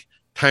just like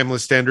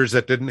timeless standards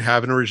that didn't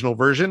have an original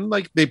version.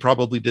 Like they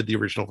probably did the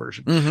original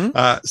version.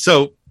 I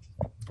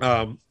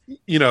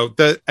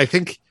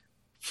think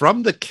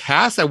from the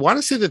cast, I want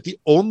to say that the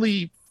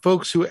only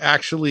folks who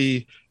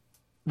actually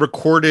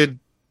recorded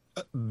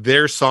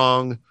their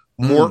song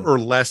more or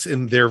less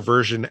in their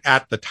version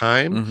at the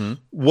time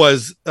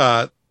was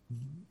the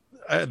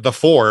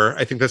Four.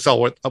 I think that's all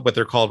what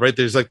they're called, right?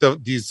 There's like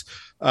these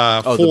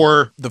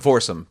four, the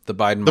foursome, the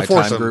Biden My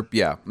foursome. Time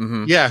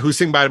group, who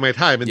sing "Biding My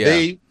Time," and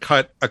they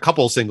cut a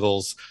couple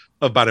singles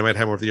of "Biding My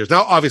Time" over the years.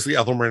 Now, obviously,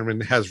 Ethel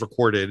Merman has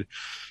recorded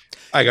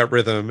 "I Got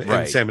Rhythm"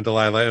 and "Sam and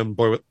Delilah" and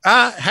 "Boy with."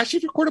 Has she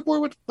recorded "Boy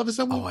with Love Is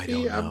Someone"? Oh, I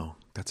don't know.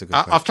 That's a good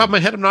off the top of my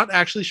head. I'm not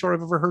actually sure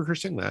I've ever heard her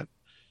sing that.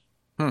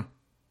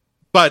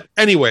 But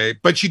anyway,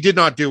 she did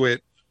not do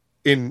it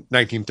in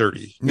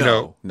 1930.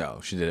 No,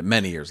 she did it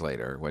many years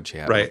later when she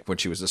had when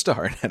she was a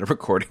star and had a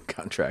recording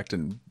contract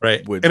and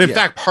in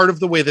fact, part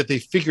of the way that they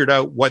figured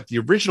out what the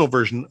original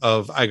version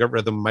of "I Got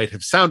Rhythm" might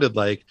have sounded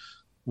like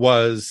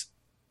was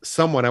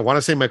someone, I want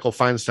to say Michael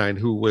Feinstein,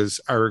 who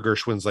was Ira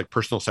Gershwin's like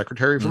personal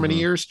secretary for many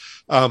years,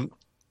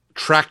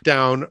 tracked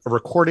down a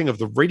recording of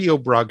the radio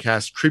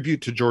broadcast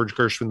tribute to George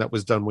Gershwin that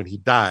was done when he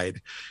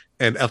died.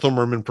 And Ethel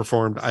Merman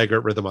performed "I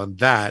Got Rhythm" on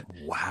that.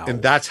 Wow.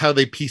 And that's how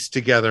they pieced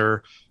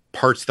together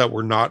parts that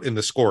were not in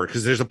the score.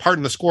 Because there's a part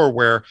in the score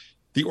where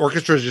the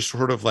orchestra just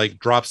sort of like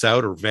drops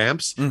out or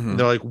vamps. And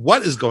they're like,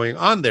 what is going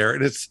on there?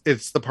 And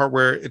it's the part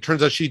where it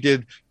turns out she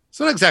did, it's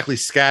not exactly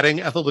scatting.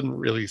 Ethel didn't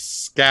really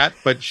scat,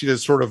 but she did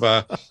sort of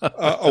a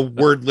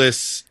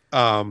wordless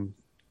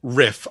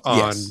riff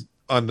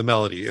on the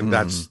melody. And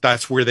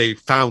that's where they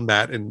found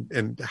that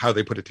and how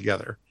they put it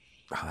together.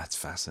 Oh, that's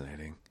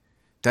fascinating.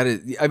 That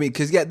is, I mean,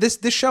 because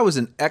this show is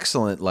an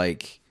excellent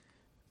like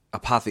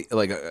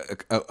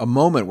a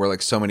moment where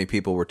like so many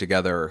people were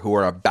together who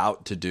are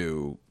about to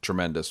do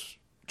tremendous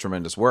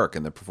work,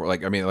 and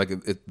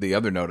the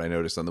other note I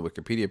noticed on the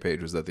Wikipedia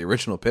page was that the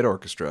original Pit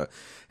Orchestra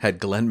had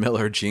Glenn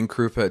Miller, Gene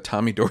Krupa,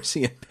 Tommy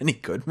Dorsey, and Benny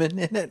Goodman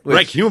in it.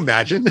 Right? Can you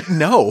imagine?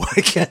 No,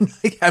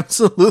 I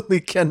absolutely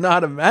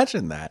cannot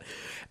imagine that.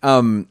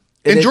 And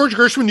George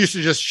Gershwin used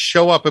to just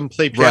show up and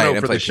play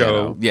piano for the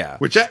show. Yeah.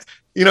 Which,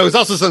 is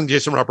also something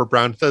Jason Robert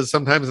Brown does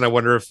sometimes. And I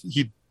wonder if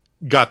he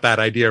got that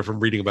idea from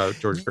reading about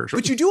George Gershwin.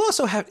 But you do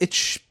also have, it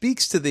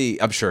speaks to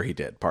I'm sure he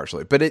did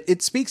partially, but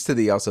it speaks to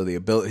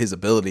his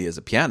ability as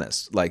a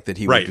pianist, like that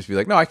he would just be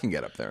like, no, I can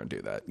get up there and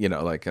do that,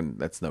 and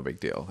that's no big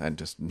deal and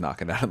just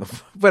knock it out of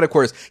the, but of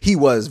course he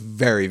was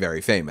very,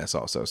 very famous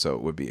also. So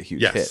it would be a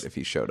huge hit if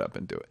he showed up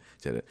and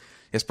did it.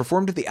 It's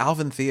performed at the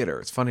Alvin Theater.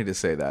 It's funny to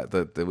say that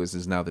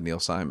is now the Neil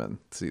Simon.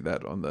 See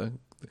that on the.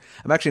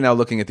 I'm actually now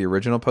looking at the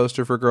original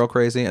poster for Girl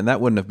Crazy, and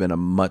that wouldn't have been a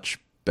much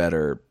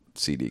better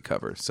CD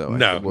cover. So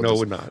it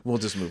would not. We'll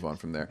just move on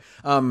from there.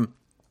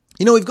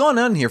 We've gone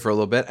on here for a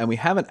little bit, and we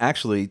haven't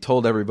actually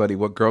told everybody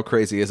what Girl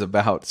Crazy is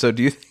about. So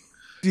do you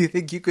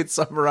think you could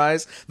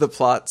summarize the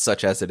plot,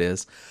 such as it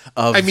is?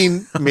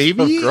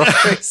 Maybe of Girl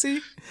Crazy.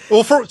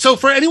 Well,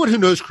 for anyone who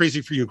knows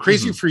Crazy for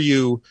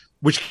You,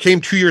 which came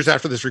 2 years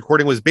after this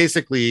recording, was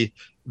basically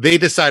they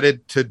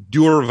decided to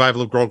do a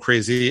revival of Girl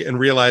Crazy and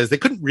realized they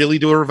couldn't really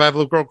do a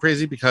revival of Girl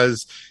Crazy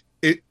because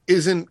it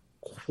isn't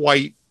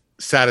quite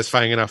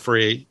satisfying enough for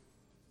a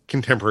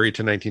contemporary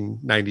to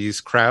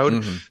 1990s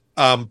crowd.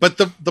 But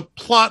the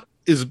plot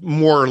is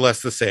more or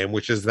less the same,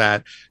 which is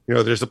that,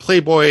 there's a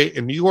playboy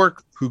in New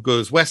York who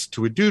goes west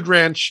to a dude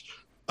ranch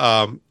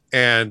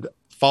and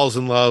falls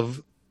in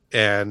love,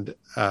 and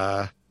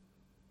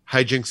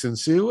hijinks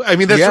ensue. I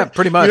mean, that's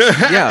pretty much.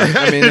 Yeah.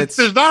 I mean,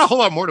 there's not a whole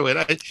lot more to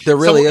it. There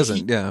really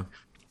isn't. Yeah.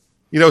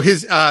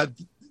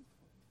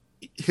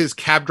 His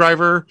cab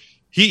driver,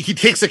 he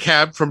takes a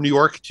cab from New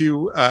York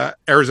to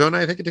Arizona,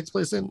 I think it takes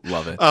place in.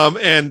 Love it.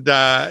 And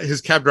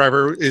his cab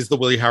driver is the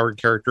Willie Howard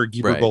character,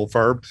 Guiber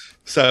Goldfarb.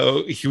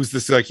 So he was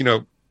this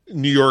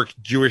New York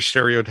Jewish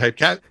stereotype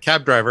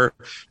cab driver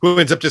who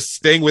ends up just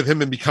staying with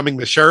him and becoming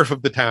the sheriff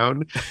of the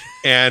town.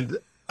 And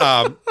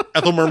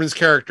Ethel Merman's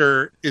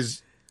character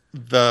is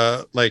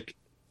the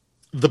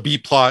B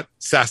plot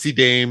sassy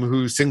dame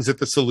who sings at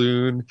the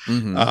saloon.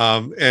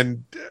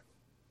 And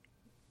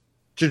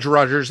Ginger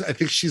Rogers, I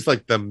think she's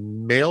like the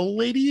mail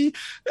lady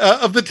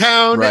of the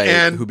town, right?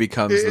 And who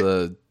becomes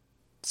the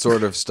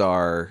sort of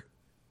star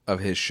of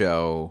his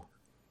show,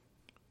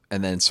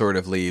 and then sort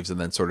of leaves, and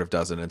then sort of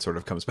doesn't, and sort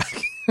of comes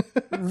back.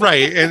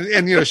 Right,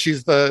 and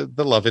she's the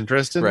love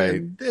interest, and,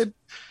 right? And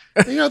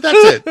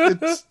that's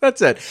it.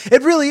 That's it.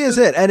 It really is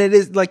it, and it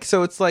is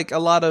so. It's like a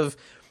lot of.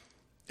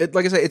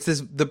 Like I say, it's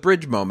the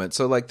bridge moment.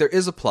 So there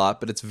is a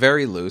plot, but it's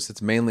very loose.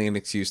 It's mainly an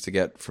excuse to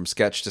get from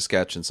sketch to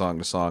sketch and song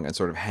to song and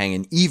sort of hang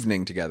an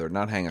evening together,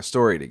 not hang a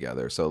story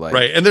together. So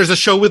right. And there's a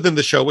show within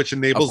the show which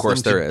enables them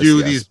to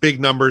do these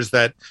big numbers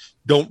that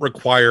don't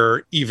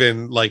require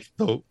even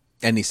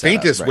any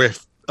faintest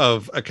whiff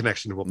of a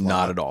connection to a plot.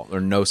 Not at all.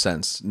 Or no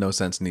sense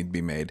need to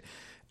be made.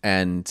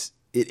 And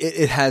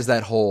it has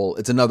that whole,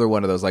 it's another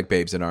one of those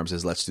Babes in Arms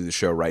is let's do the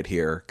show right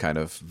here kind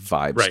of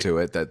vibes to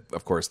it that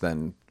of course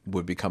then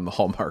would become the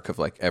hallmark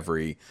of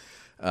every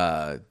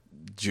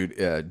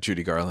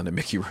Judy Garland and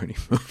Mickey Rooney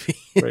movie,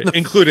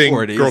 including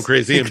 40s, Girl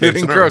Crazy,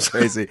 including Girl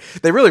Crazy.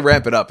 They really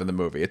ramp it up in the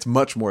movie. It's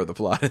much more the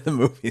plot in the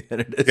movie than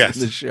it is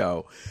in the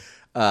show.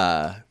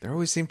 There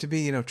always seem to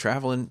be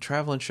traveling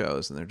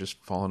shows, and they're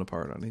just falling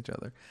apart on each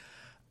other.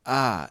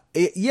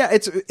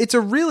 It's a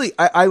really.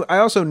 I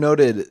also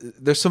noted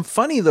there's some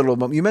funny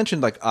little. You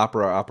mentioned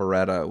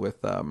operetta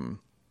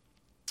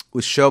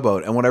with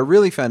Showboat, and what I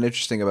really found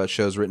interesting about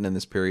shows written in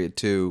this period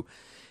too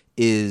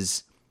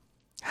is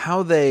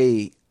how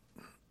they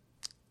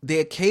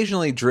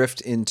occasionally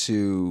drift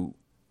into,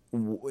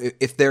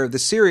 if they're the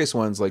serious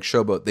ones like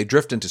Showboat, they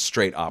drift into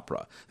straight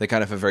opera. They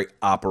kind of have very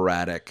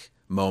operatic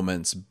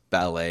moments,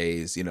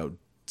 ballets,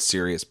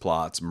 serious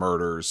plots,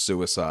 murders,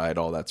 suicide,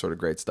 all that sort of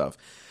great stuff.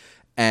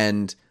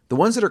 And the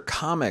ones that are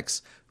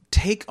comics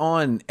take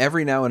on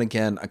every now and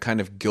again a kind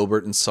of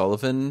Gilbert and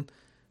Sullivan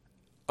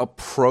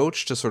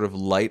approach to sort of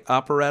light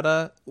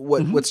operetta.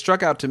 What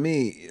stuck out to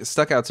me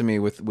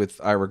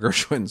with Ira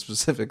Gershwin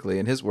specifically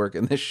in his work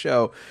in this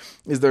show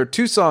is there are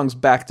two songs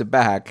back to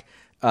back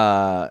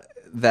that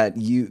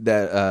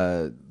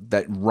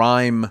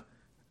rhyme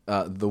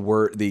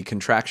the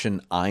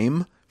contraction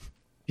I'm.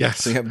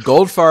 Yes. So you have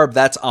Goldfarb,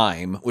 that's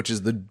I'm, which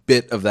is the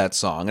bit of that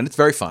song, and it's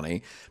very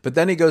funny. But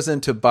then he goes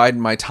into Bide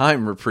My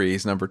Time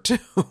reprise number 2,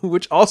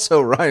 which also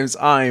rhymes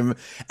I'm,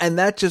 and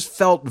that just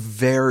felt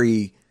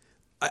very.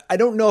 I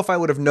don't know if I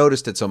would have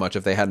noticed it so much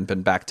if they hadn't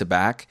been back to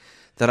back.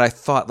 That I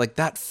thought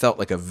that felt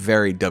like a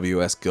very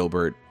W.S.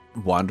 Gilbert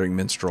Wandering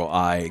Minstrel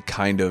Eye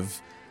kind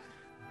of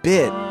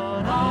bit.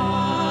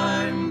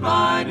 I'm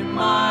biding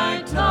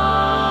my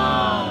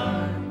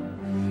time,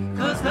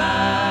 'cause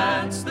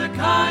that's the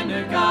kind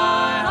of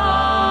guy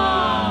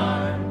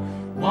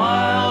I'm.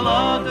 While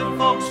other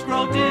folks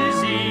grow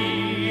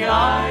dizzy,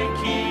 I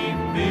keep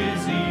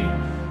busy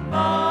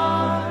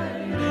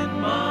biding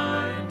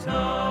my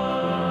time.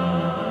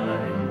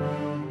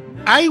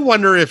 I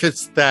wonder if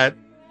it's that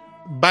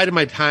biding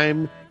my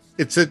time,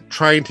 it's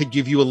trying to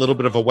give you a little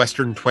bit of a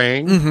Western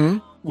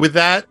twang with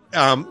that,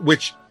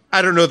 which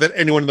I don't know that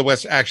anyone in the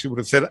West actually would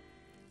have said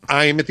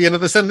I'm at the end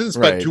of the sentence,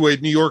 but to a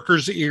New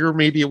Yorker's ear,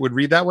 maybe it would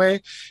read that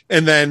way.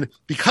 And then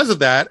because of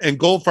that, and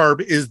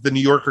Goldfarb is the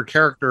New Yorker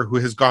character who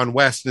has gone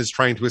West and is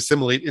trying to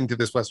assimilate into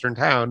this Western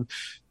town,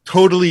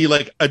 totally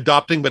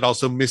adopting, but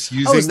also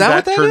misusing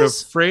that turn of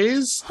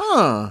phrase.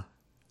 Huh.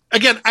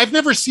 Again, I've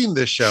never seen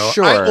this show.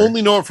 Sure. I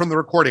only know it from the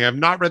recording. I've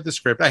not read the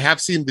script. I have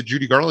seen the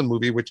Judy Garland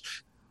movie, which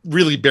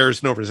really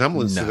bears no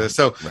resemblance to this.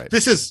 So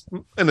this is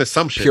an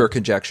assumption. Pure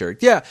conjecture.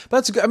 Yeah,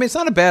 but that's, I mean, it's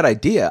not a bad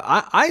idea.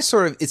 I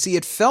sort of,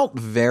 it felt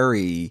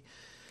very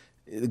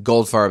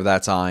Goldfarb of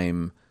that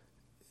time.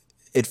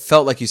 It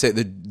felt like you say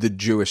the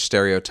Jewish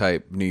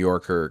stereotype New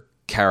Yorker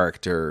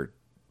character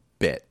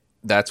bit.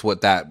 That's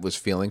what that was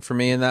feeling for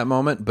me in that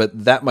moment.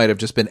 But that might have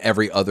just been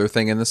every other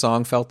thing in the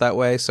song felt that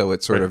way. So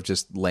it sort of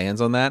just lands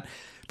on that.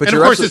 But and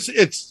of course,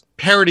 it's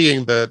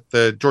parodying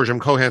the George M.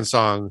 Cohan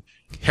song,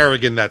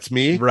 Harrigan, That's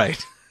Me.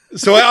 Right.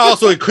 So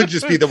also it could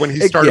just be that when he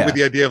started with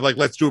the idea of like,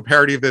 let's do a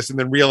parody of this, and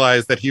then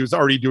realized that he was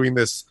already doing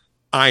this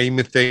I'm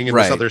thing in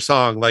this other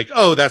song. Like,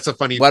 oh, that's a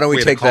funny Why don't we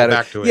way take to call that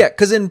back to it. Yeah,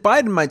 because in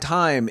Bide My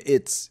Time,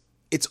 it's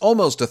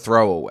almost a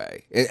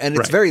throwaway, and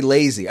it's very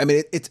lazy. I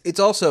mean, it's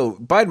also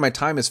Bide My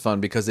Time is fun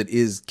because it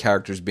is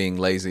characters being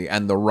lazy,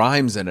 and the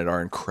rhymes in it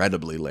are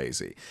incredibly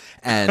lazy,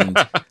 and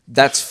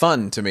that's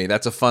fun to me.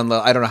 That's a fun.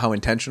 I don't know how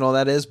intentional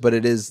that is, but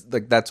it is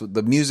like that's what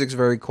the music's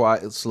very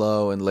quiet,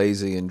 slow, and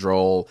lazy and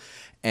droll,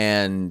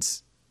 and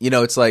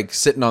it's like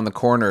sitting on the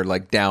corner,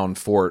 like down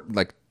for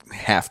like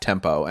half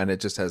tempo, and it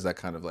just has that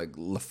kind of like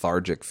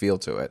lethargic feel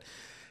to it.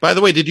 By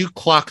the way, did you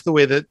clock the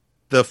way that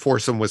the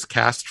foursome was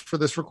cast for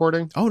this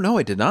recording? Oh no,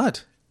 I did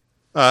not.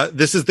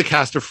 This is the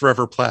cast of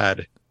Forever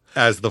Plaid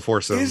as the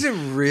foursome. Is it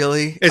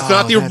really? It's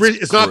not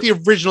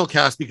the original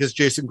cast because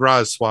Jason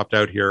Gras swapped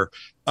out here.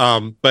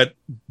 But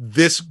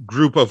this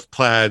group of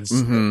Plaids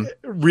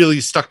really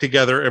stuck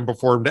together and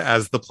performed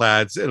as the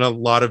Plaids in a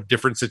lot of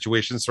different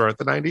situations throughout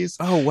the 90s.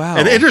 Oh, wow.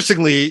 And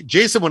interestingly,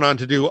 Jason went on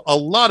to do a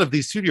lot of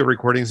these studio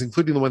recordings,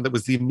 including the one that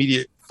was the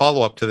immediate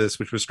follow-up to this,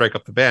 which was Strike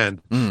Up the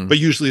Band, but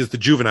usually as the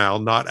juvenile,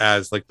 not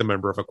as like the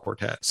member of a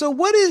quartet. So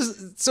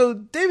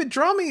David,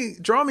 draw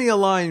me a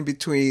line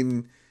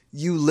between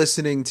you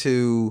listening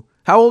to,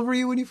 how old were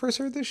you when you first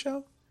heard this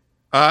show?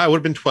 I would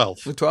have been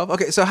 12. 12?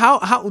 Okay, so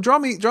how draw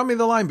me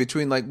the line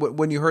between like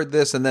when you heard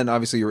this and then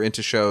obviously you're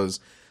into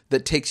shows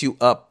that takes you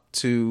up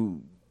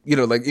to,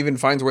 like even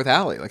Farnsworth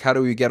Alley. Like how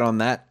do we get on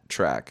that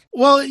track?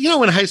 Well,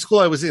 in high school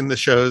I was in the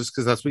shows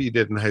because that's what you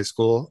did in high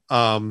school.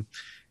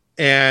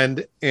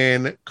 And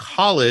in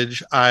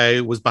college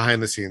I was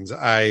behind the scenes.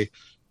 I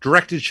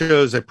directed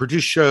shows, I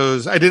produced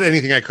shows, I did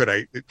anything I could.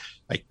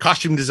 I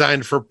costume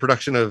designed for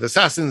production of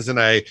Assassins,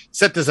 and I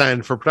set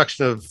designed for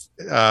production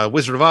of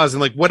Wizard of Oz, and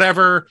like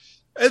whatever.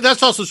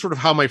 That's also sort of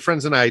how my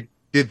friends and I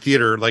did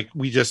theater. Like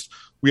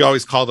we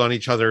always called on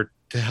each other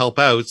to help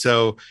out.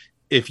 So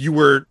if you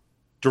were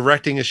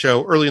directing a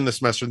show early in the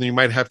semester, then you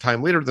might have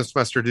time later in the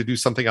semester to do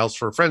something else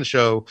for a friend's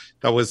show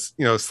that was,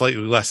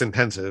 slightly less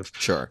intensive.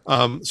 Sure.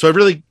 So I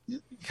really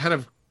kind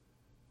of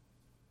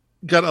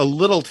got a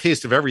little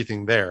taste of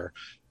everything there.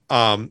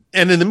 And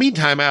in the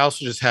meantime, I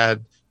also just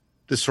had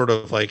this sort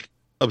of like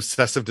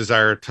obsessive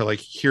desire to like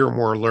hear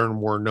more, learn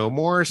more, know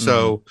more.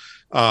 So,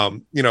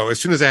 as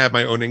soon as I had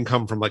my own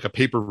income from like a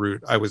paper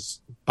route, I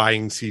was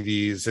buying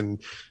CDs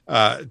and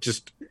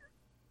just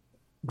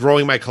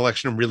growing my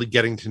collection and really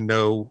getting to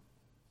know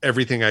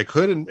everything I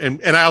could.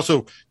 And I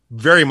also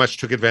very much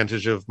took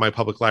advantage of my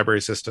public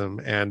library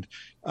system and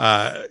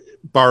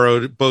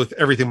borrowed both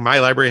everything my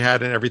library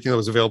had and everything that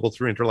was available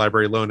through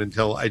interlibrary loan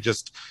until I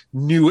just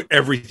knew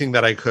everything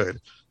that I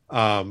could.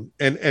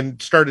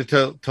 And started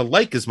to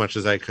like as much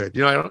as I could.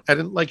 I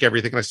didn't like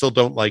everything, and I still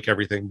don't like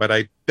everything, but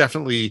I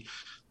definitely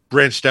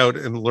branched out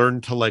and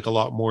learned to like a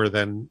lot more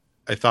than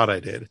I thought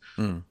I did.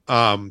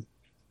 And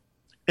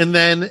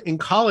then in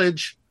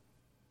college,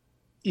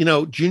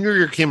 junior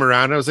year came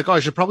around, and I was like, oh, I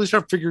should probably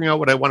start figuring out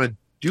what I want to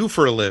do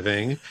for a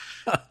living.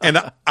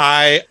 And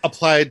I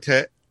applied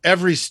to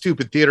every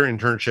stupid theater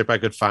internship I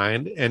could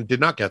find and did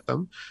not get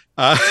them,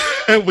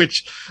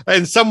 which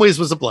in some ways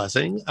was a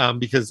blessing,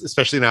 because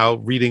especially now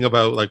reading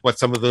about like what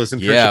some of those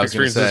internship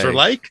experiences are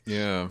like,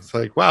 it's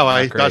like, wow,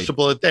 I dodged a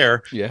bullet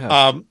there.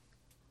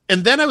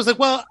 And then I was like,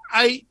 well,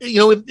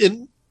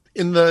 in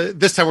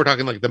this time we're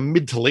talking like the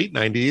mid to late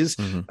 90s,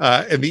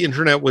 and the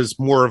internet was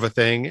more of a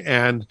thing,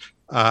 and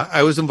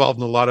I was involved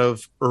in a lot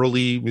of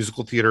early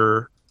musical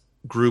theater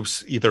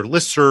groups, either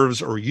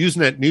listservs or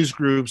Usenet news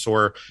groups,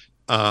 or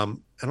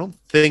I don't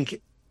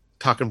think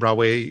Talkin'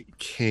 Broadway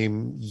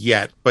came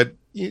yet, but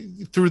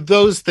through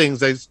those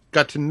things, I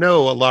got to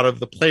know a lot of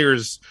the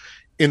players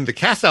in the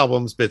cast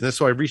albums business.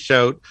 So I reached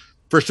out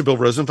first to Bill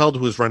Rosenfeld,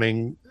 who was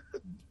running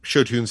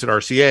show tunes at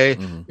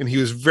RCA, and he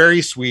was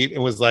very sweet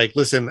and was like,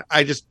 listen,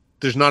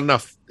 there's not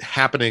enough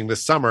happening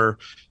this summer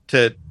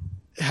to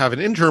have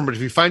an intern, but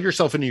if you find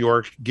yourself in New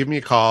York, give me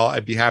a call.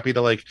 I'd be happy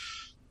to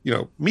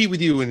meet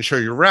with you and show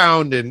you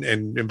around and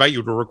invite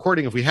you to a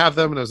recording if we have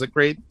them. And I was like,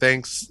 great,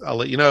 thanks. I'll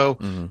let you know.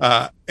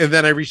 And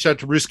then I reached out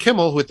to Bruce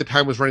Kimmel, who at the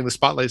time was running the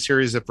Spotlight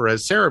series at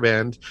Perez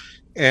Saraband.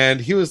 And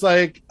he was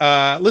like,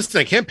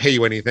 listen, I can't pay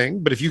you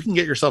anything, but if you can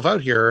get yourself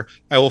out here,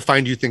 I will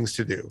find you things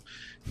to do.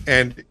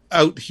 And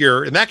out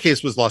here, in that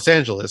case, was Los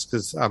Angeles,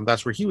 because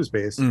that's where he was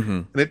based.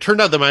 And it turned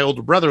out that my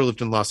older brother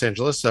lived in Los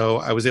Angeles, so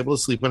I was able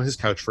to sleep on his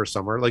couch for a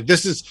summer. Like,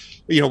 this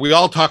is, we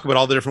all talk about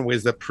all the different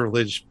ways that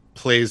privilege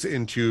plays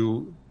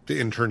into the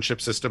internship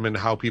system and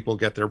how people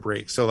get their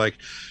breaks. So like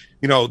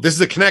this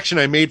is a connection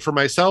I made for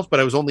myself, but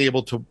I was only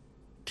able to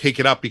take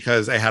it up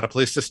because I had a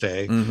place to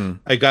stay.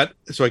 I got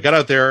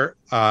out there.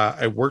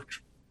 I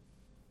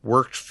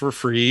worked for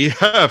free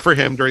for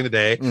him during the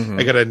day.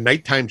 I got a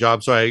nighttime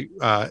job. So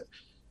I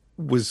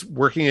was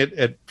working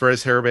at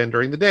Perez Hairband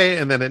during the day.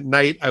 And then at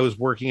night I was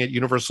working at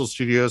Universal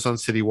Studios on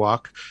City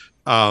Walk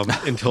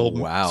until,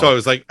 wow. So I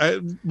was like,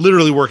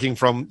 literally working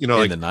from, in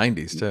the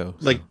 90s too.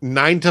 Like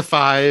 9 to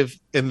 5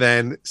 and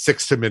then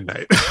 6 to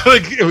midnight.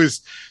 Like it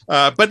was,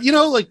 but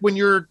like when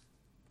you're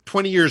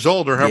 20 years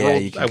old or however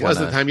old I was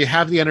at the time, you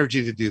have the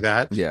energy to do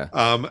that. Yeah.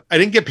 I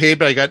didn't get paid,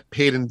 but I got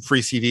paid in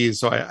free CDs.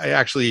 So I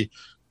actually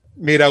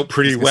made out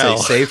pretty well.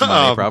 Saved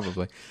money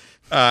probably.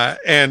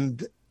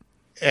 And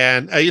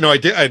I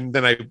did, and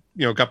then I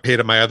got paid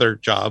at my other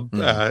job.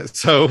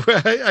 So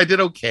I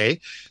did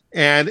okay.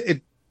 And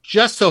it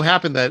just so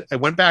happened that I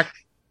went back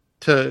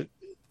to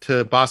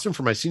Boston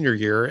for my senior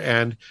year,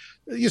 and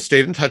you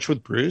stayed in touch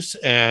with Bruce.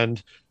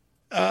 And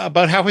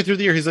about halfway through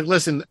the year, he's like,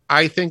 listen,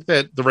 I think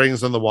that the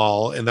writing's on the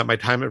wall and that my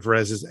time at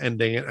Perez is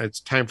ending and it's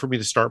time for me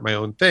to start my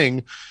own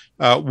thing.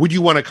 Would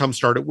you want to come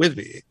start it with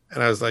me?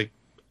 And I was like,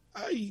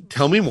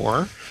 tell me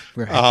more.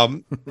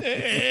 Right.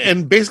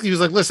 And basically he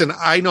was like, listen,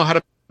 I know how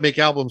to make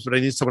albums, but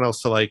I need someone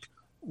else to like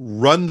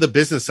run the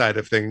business side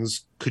of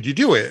things. Could you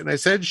do it? And I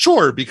said,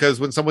 sure. Because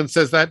when someone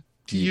says that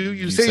to you,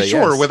 you say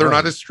sure, yes, whether or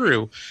not it's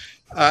true.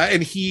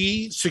 And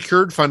he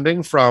secured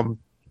funding from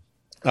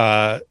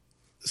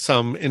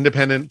some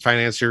independent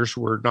financiers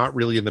who were not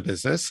really in the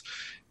business.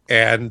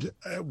 And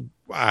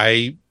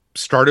I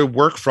started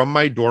work from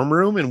my dorm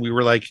room, and we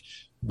were like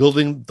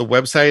building the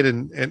website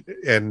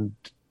and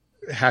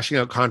hashing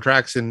out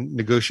contracts and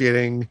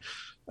negotiating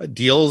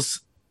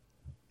deals.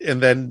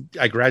 And then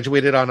I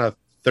graduated on a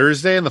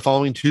Thursday, and the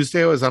following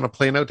Tuesday I was on a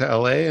plane out to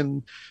LA,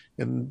 and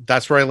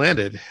that's where I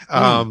landed.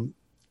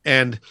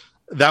 And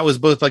that was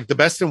both like the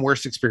best and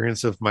worst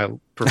experience of my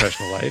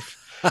professional life.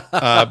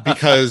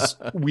 Because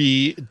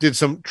we did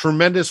some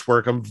tremendous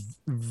work. I'm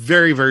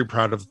very, very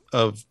proud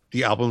of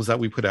the albums that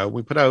we put out.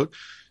 We put out,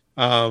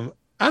 I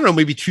don't know,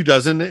 maybe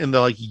 24 in the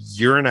like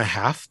year and a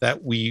half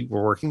that we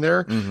were working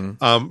there.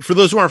 For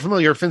those who aren't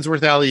familiar,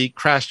 Finsworth Alley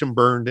crashed and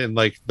burned in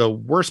like the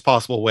worst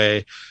possible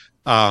way.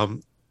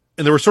 And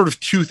there were sort of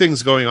two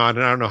things going on,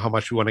 and I don't know how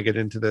much we want to get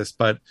into this,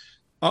 but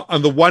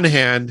on the one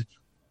hand,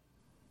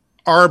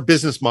 our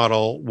business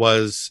model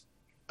was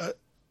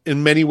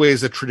in many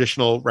ways a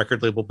traditional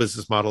record label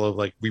business model of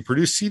like, we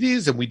produced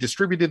CDs and we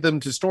distributed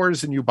them to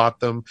stores and you bought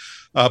them.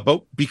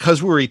 But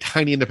because we were a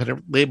tiny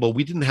independent label,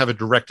 we didn't have a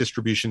direct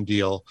distribution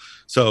deal.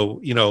 So,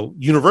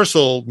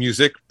 Universal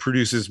Music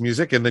produces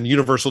music, and then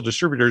Universal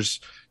Distributors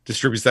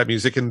distributes that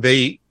music, and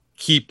they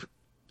keep,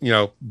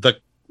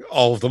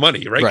 all of the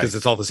money, right? Because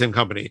it's all the same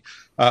company.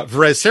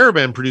 Perez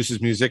Saraband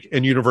produces music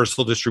and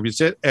Universal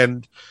distributes it,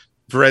 and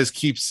Perez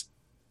keeps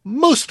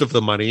most of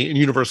the money and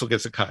Universal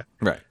gets a cut.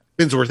 Right.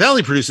 Finsworth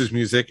Alley produces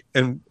music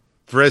and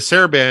Perez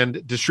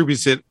Saraband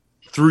distributes it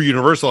through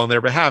Universal on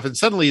their behalf. And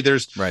suddenly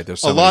there's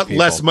so a lot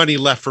less money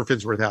left for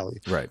Finsworth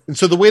Alley. Right. And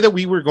so the way that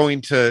we were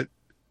going to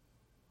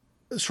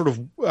sort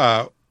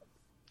of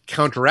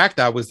counteract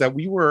that was that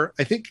we were,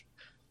 I think,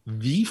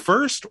 the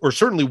first, or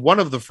certainly one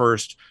of the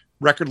first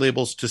record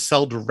labels to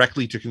sell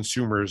directly to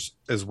consumers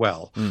as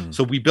well.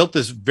 So we built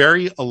this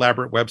very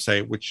elaborate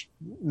website, which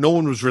no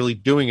one was really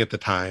doing at the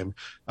time,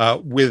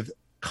 with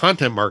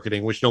content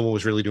marketing, which no one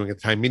was really doing at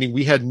the time, meaning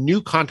we had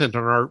new content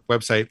on our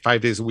website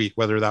 5 days a week,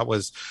 whether that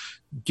was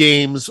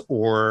games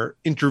or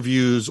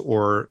interviews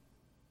or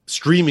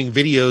streaming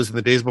videos. In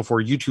the days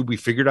before YouTube, we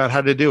figured out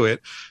how to do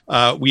it.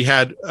 We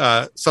had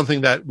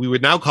something that we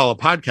would now call a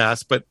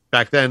podcast, but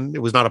back then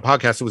it was not a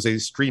podcast. It was a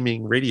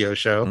streaming radio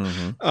show.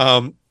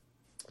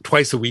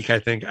 Twice a week, I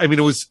think. I mean,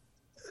 it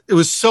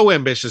was so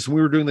ambitious.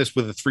 We were doing this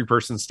with a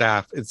 3-person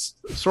staff. It's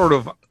sort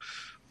of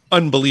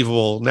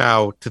unbelievable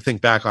now to think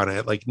back on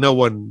it. Like no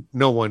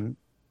one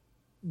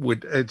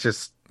would. It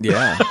just you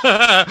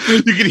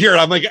can hear it.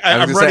 I'm like,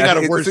 I'm running out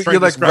of words. You're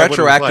like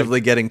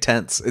retroactively getting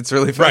tense. It's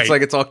really fun. Right. It's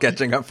like it's all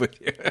catching up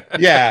with you.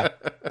 Yeah.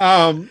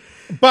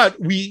 But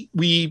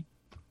we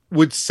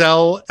would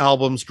sell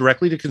albums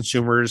directly to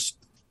consumers.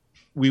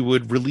 We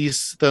would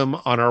release them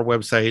on our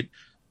website,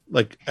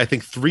 like I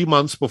think 3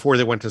 months before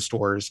they went to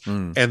stores,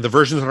 and the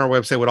versions on our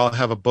website would all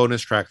have a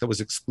bonus track that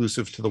was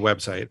exclusive to the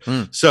website.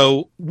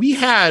 So we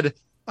had,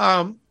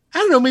 I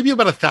don't know, maybe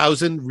about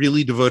 1,000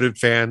 really devoted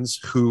fans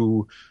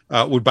who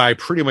would buy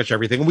pretty much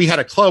everything. And we had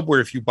a club where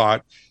if you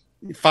bought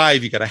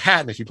 5, you got a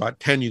hat, and if you bought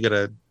 10, you get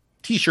a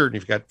t-shirt, and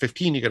if you got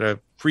 15, you get a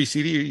free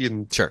CD,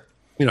 and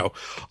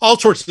all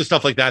sorts of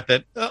stuff like that.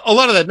 That a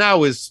lot of that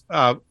now is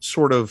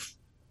sort of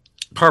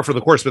par for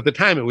the course, but at the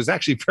time it was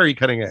actually very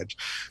cutting edge.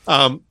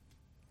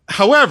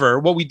 However,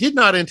 what we did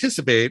not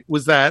anticipate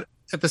was that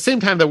at the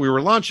same time that we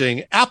were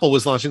launching, Apple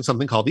was launching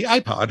something called the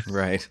iPod.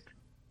 Right.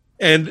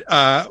 And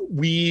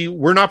we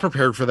were not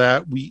prepared for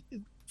that. We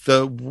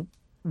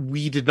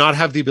did not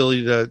have the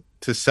ability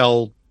to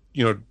sell,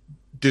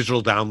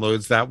 digital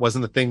downloads. That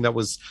wasn't a thing that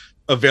was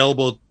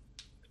available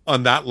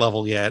on that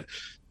level yet.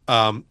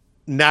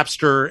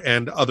 Napster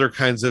and other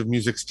kinds of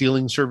music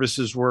stealing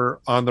services were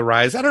on the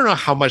rise. I don't know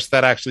how much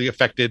that actually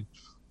affected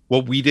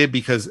what we did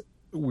because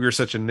we were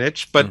such a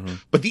niche, but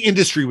the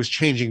industry was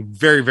changing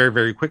very, very,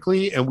 very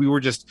quickly, and we were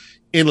just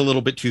in a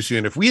little bit too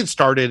soon. If we had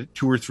started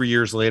 2 or 3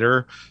 years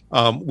later,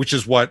 which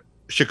is what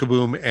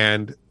Shikaboom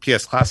and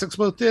PS Classics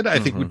both did, I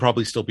think we'd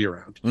probably still be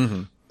around.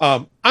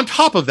 On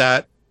top of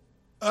that,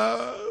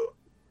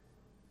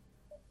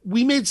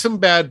 we made some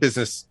bad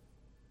business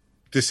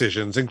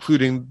decisions,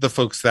 including the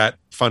folks that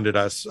funded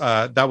us.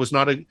 That was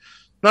not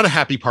a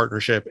happy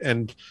partnership,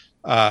 and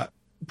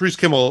Bruce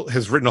Kimmel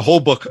has written a whole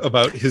book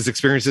about his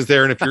experiences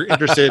there. And if you're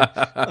interested,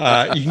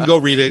 you can go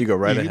read it. You go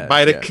right ahead.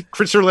 Buy it at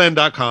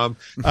kritzerland.com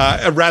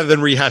rather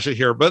than rehash it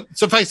here. But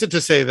suffice it to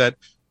say that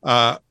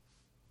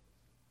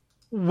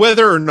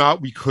whether or not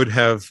we could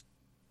have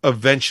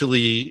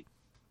eventually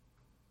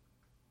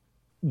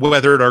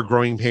weathered our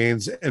growing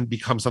pains and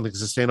become something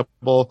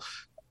sustainable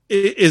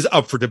is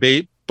up for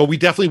debate. But we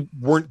definitely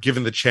weren't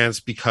given the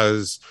chance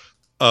because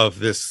of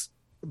this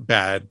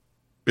bad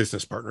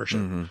business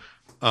partnership.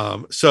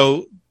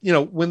 So,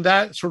 when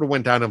that sort of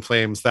went down in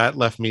flames, that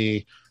left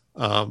me,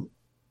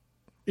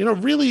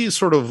 really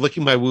sort of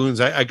licking my wounds.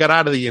 I got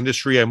out of the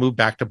industry. I moved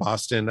back to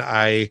Boston.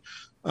 I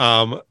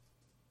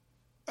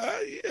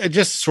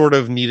just sort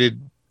of needed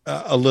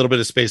a little bit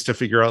of space to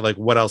figure out like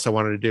what else I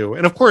wanted to do.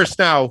 And of course,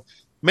 now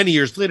many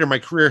years later, my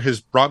career has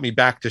brought me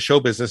back to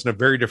show business in a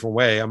very different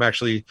way. I'm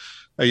actually,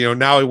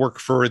 now I work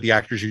for the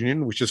Actors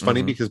Union, which is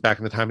funny because back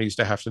in the time I used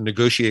to have to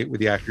negotiate with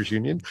the Actors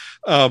Union.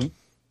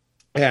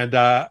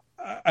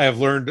 I have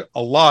learned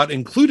a lot,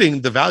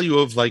 including the value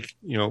of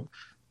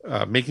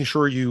making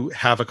sure you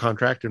have a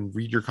contract and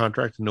read your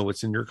contract and know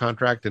what's in your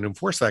contract and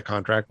enforce that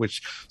contract,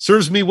 which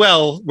serves me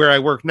well where I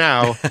work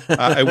now.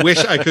 I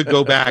wish I could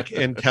go back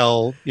and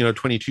tell,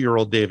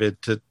 22-year-old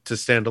David to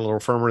stand a little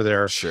firmer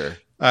there. Sure.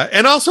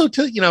 And also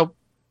to,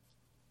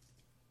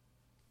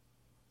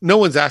 no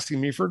one's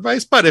asking me for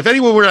advice, but if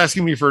anyone were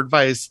asking me for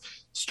advice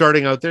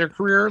starting out their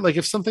career, like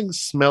if something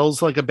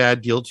smells like a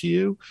bad deal to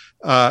you,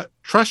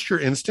 trust your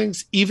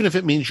instincts, even if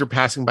it means you're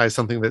passing by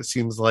something that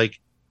seems like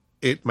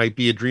it might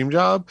be a dream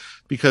job,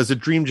 because a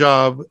dream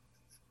job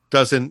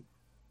doesn't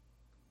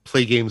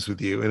play games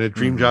with you, and a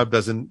dream job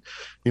doesn't,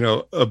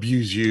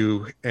 abuse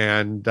you.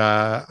 And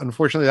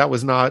unfortunately, that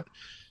was not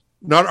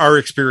our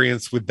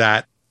experience with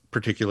that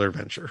particular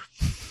venture.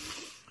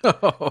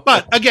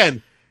 But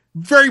again,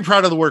 very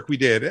proud of the work we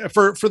did.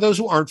 For those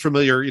who aren't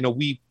familiar,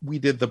 we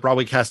did the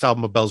Broadway cast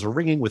album of Bells Are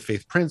Ringing with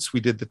Faith Prince. We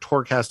did the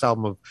tour cast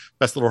album of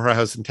Best Little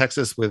Whorehouse in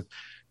Texas with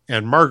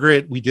Anne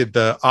Margaret. We did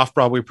the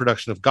off-Broadway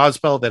production of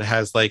Godspell that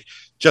has like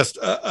just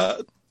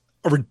a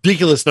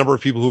ridiculous number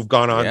of people who've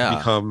gone on to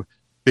become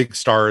big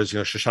stars.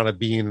 Shoshana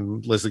Bean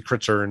and Leslie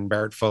Kritzer and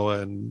Barrett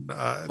Foa. And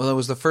well, it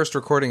was the first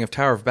recording of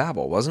Tower of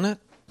Babel, wasn't it,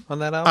 on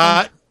that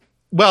album?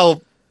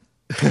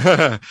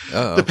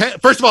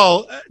 First of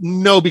all,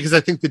 no, because I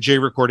think the J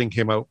recording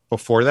came out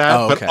before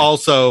that. But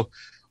also,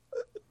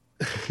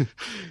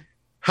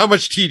 how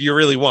much tea do you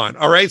really want?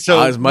 All right,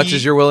 so as much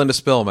as you're willing to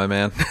spill, my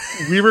man.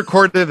 We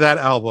recorded that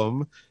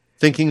album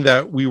thinking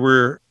that we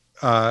were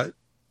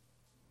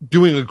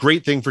doing a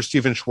great thing for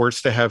Stephen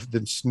Schwartz to have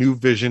this new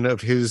vision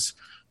of his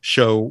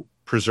show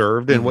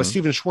preserved. And what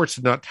Stephen Schwartz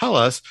did not tell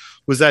us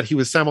was that he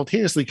was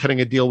simultaneously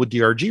cutting a deal with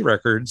DRG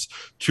Records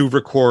to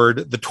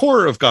record the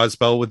tour of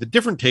Godspell with a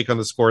different take on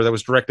the score that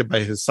was directed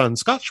by his son,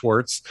 Scott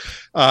Schwartz,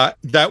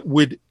 that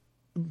would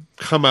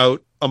come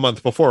out a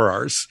month before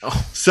ours.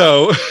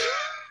 So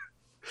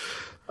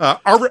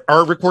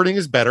our recording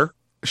is better.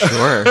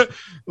 Sure.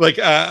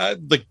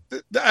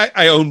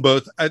 I own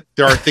both.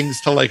 There are things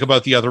to like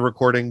about the other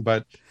recording,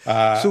 but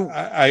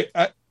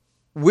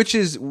which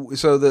is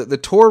the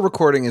tour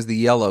recording is the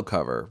yellow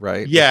cover,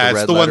 right? Yeah,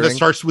 it's the one that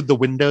starts with the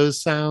Windows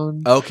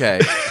sound.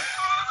 Okay.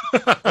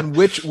 And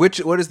what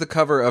is the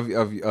cover of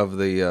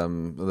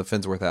the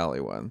Finsworth Alley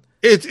one?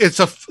 It's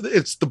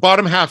the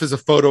bottom half is a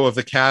photo of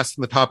the cast,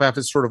 and the top half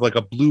is sort of like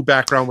a blue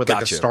background with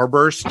like a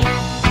starburst. So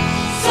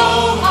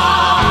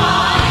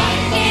high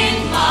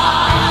in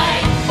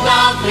my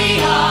lovely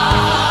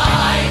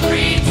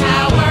ivory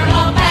tower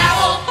of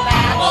babble,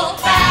 babble,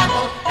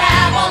 babble,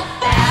 babble,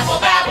 babble,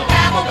 babble,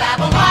 babble,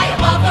 babble, high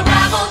above the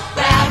rabble,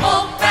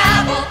 rabble,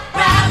 rabble,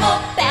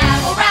 rabble,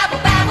 babble, rabble,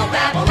 babble,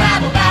 babble,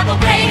 rabble, babble,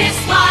 greatest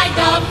line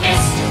of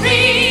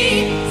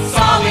history,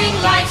 songing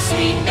like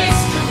sweet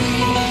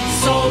mystery.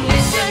 So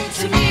listen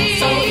to me,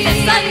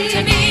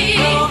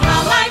 know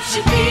how life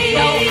should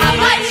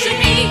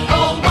be,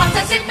 oh, what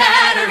does it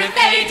matter if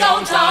they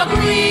don't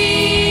agree?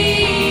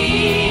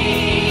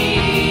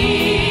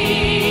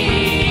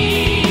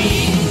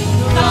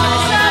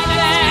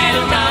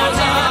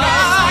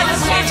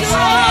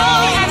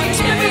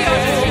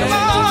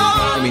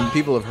 I mean,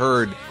 people have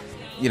heard,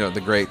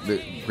 the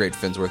great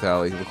Finsworth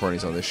Alley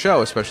recordings on this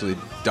show, especially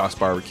Das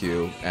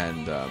Barbecue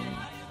and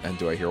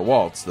Do I Hear a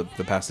Waltz, the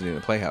Pasadena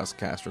Playhouse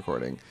cast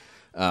recording.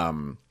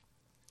 And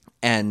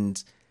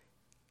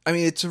I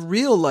mean, it's a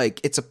real,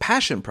 it's a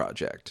passion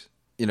project.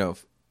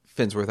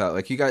 spins worth out.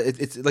 Like you got,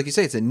 it's like you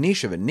say, it's a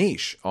niche of a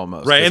niche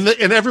almost. Right. And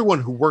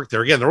everyone who worked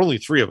there, again, there are only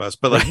three of us,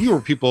 but like we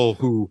were people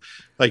who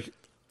like,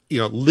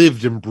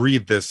 lived and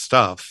breathed this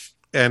stuff.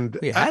 And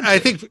I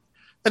think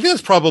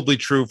that's probably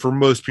true for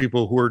most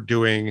people who are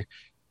doing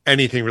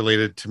anything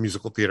related to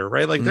musical theater,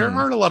 right? Like there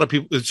aren't a lot of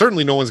people,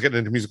 certainly no one's getting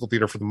into musical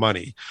theater for the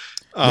money.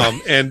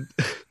 And,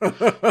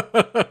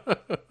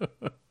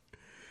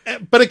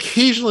 but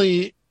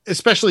occasionally,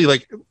 especially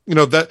like,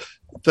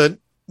 the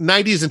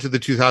 90s into the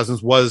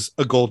 2000s was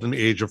a golden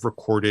age of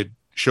recorded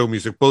show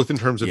music, both in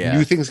terms of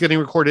new things getting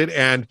recorded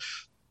and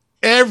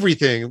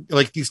everything.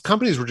 Like these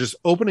companies were just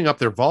opening up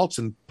their vaults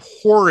and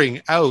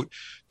pouring out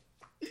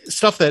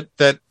stuff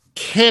that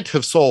can't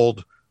have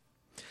sold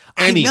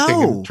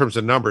anything in terms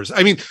of numbers.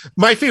 I mean,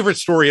 my favorite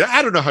story,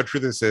 I don't know how true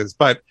this is,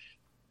 but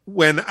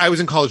when I was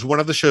in college, one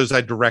of the shows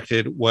I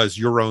directed was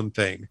Your Own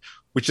Thing,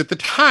 which at the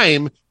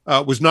time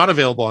was not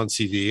available on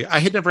CD. I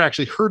had never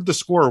actually heard the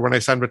score when I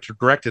signed up to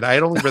direct it. I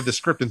had only read the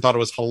script and thought it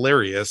was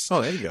hilarious.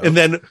 Oh, there you go. And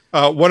then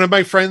one of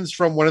my friends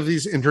from one of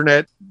these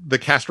the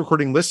cast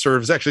recording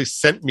listservs actually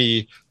sent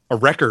me a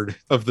record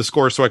of the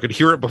score so I could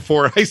hear it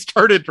before I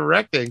started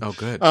directing. Oh,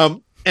 good.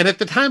 And at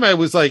the time I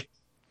was like,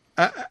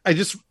 I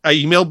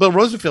emailed Bill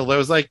Rosenfield. I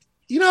was like,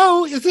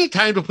 is it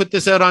time to put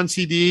this out on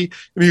CD?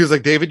 And he was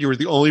like, David, you were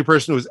the only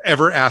person who has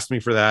ever asked me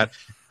for that.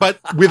 But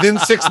within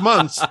 6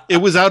 months, it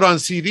was out on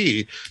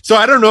CD. So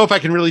I don't know if I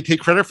can really take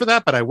credit for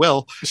that, but I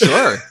will.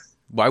 Sure.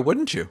 Why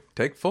wouldn't you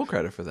take full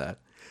credit for that?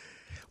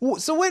 Well,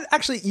 so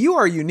actually, you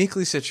are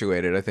uniquely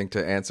situated, I think,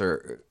 to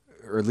answer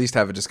or at least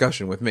have a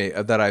discussion with me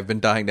that I've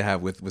been dying to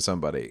have with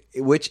somebody,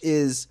 which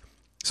is,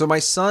 so my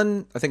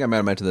son, I think I might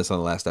have mentioned this on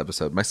the last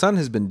episode. My son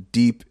has been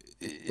deep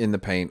in the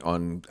paint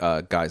on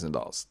Guys and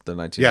Dolls, the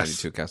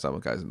 1992 cast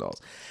album Guys and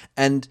Dolls.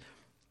 And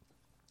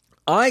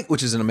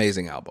which is an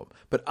amazing album,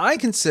 but I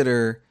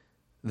consider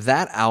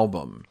that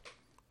album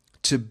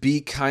to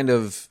be kind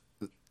of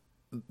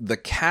the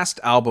cast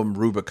album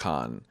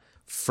Rubicon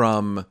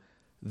from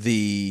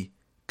the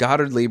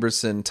Goddard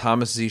Lieberson,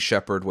 Thomas Z.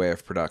 Shepard way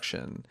of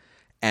production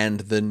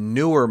and the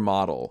newer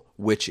model,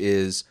 which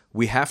is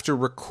we have to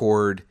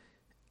record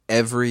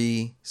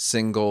every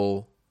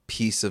single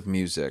piece of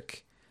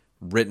music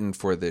written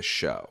for this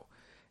show.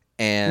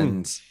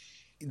 And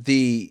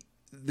the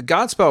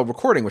Godspell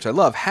recording, which I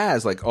love,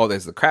 has like,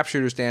 there's the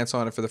Crapshooters dance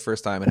on it for the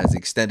first time. It has the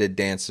extended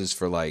dances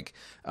for like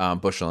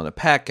Bushel and a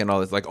Peck and all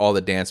this, like all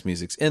the dance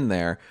music's in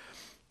there.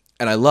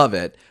 And I love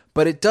it.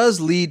 But it does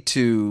lead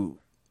to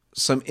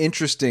some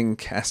interesting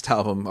cast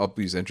album, I'll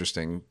use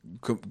interesting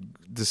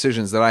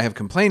decisions that I have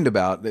complained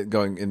about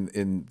going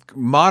in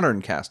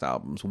modern cast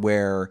albums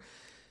where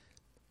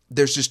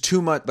there's just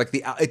too much, like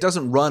it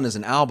doesn't run as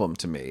an album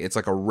to me. It's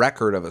like a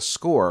record of a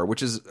score,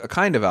 which is a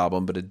kind of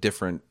album, but a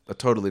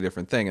totally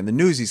different thing. And the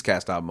Newsies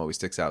cast album always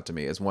sticks out to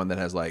me as one that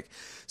has like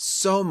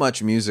so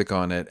much music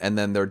on it. And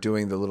then they're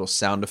doing the little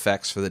sound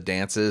effects for the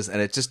dances. And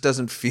it just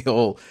doesn't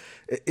feel,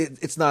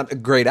 it's not a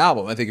great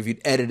album. I think if you'd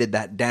edited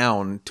that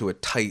down to a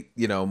tight,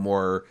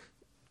 more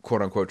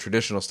quote unquote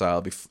traditional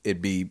style,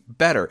 it'd be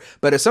better.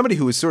 But as somebody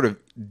who was sort of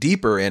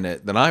deeper in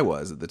it than I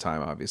was at the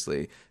time,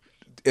 obviously,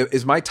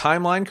 is my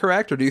timeline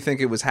correct, or do you think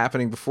it was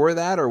happening before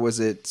that, or was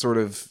it sort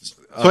of? So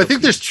I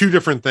think there's two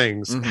different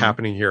things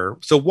happening here.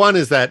 So one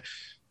is that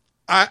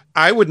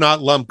I would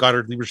not lump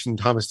Goddard Lieberson and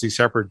Thomas D.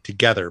 Shepard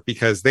together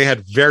because they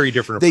had very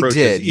different approaches.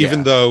 They did,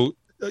 even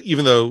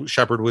though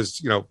Shepard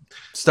was,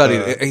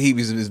 studied, he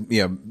was,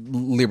 he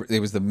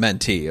was the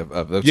mentee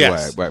of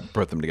that's why I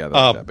put them together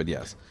like that. But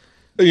yes,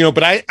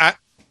 but I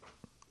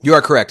you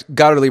are correct.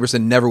 Goddard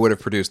Lieberson never would have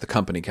produced the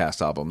Company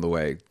cast album the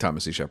way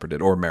Thomas C. Shepard did,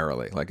 or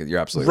Merrily. Like you're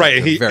absolutely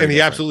right. He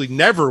absolutely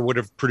never would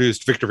have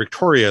produced Victor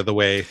Victoria the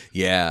way.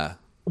 Yeah.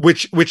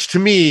 Which to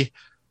me,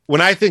 when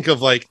I think of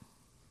like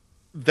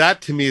that,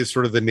 to me is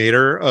sort of the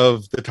nadir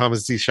of the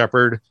Thomas C.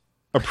 Shepard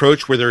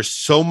approach, where there's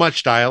so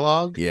much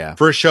dialogue. Yeah.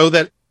 For a show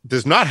that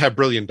does not have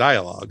brilliant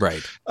dialogue.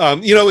 Right.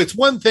 It's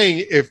one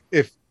thing if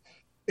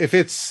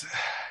it's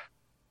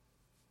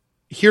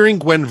hearing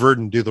Gwen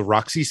Verdon do the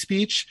Roxy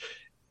speech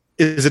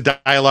is a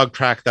dialogue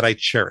track that I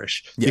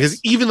cherish because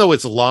even though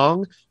it's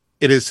long,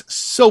 it is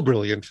so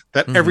brilliant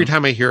that every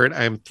time I hear it,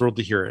 I am thrilled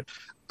to hear it.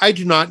 I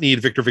do not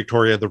need Victor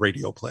Victoria, the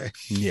radio play.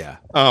 Yeah.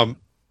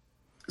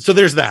 So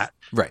there's that.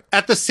 Right.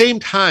 At the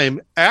same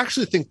time, I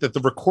actually think that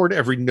the record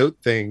every note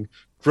thing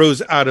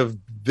grows out of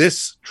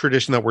this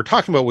tradition that we're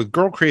talking about with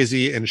Girl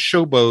Crazy and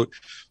Showboat,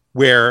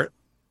 where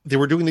they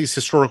were doing these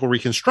historical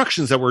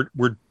reconstructions that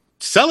were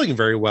selling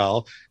very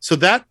well. So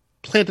that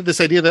planted this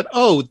idea that,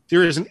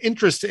 there is an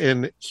interest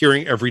in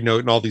hearing every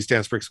note and all these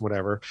dance breaks and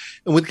whatever.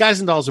 And with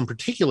Guys and Dolls in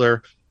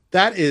particular,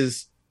 that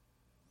is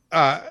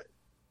the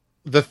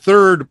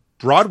third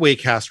Broadway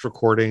cast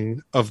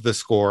recording of the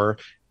score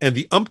and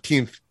the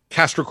umpteenth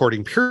cast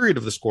recording period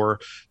of the score.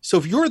 So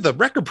if you're the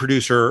record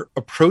producer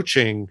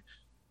approaching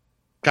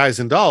Guys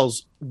and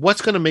Dolls,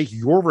 what's going to make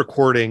your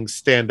recording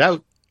stand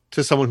out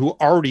to someone who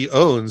already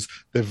owns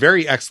the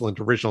very excellent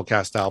original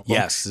cast album.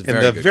 Yes, and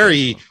the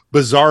very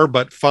bizarre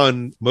but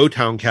fun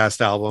Motown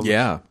cast album.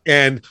 Yeah.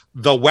 And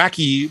the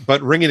wacky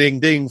but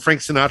ring-a-ding-ding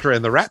Frank Sinatra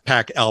and the Rat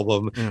Pack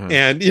album. Mm-hmm.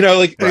 And,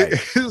 right.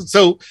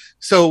 So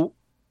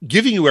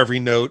giving you every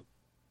note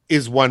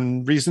is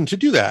one reason to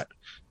do that.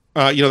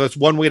 That's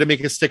one way to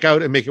make it stick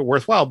out and make it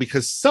worthwhile,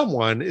 because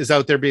someone is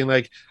out there being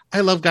like,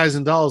 I love Guys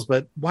and Dolls,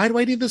 but why do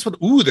I need this one?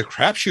 Ooh, the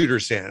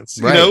Crapshooter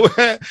stance,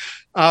 right.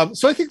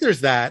 So I think there's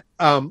that.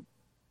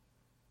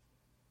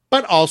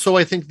 But also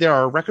I think there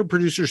are record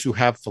producers who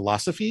have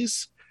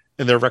philosophies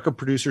and there are record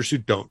producers who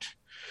don't.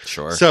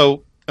 Sure.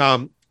 So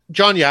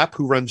John Yap,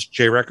 who runs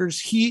J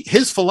Records,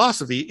 his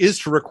philosophy is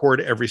to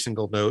record every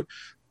single note.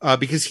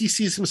 Because he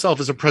sees himself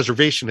as a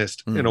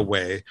preservationist in a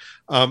way.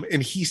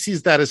 And he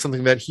sees that as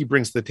something that he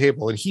brings to the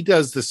table. And he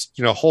does this,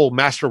 whole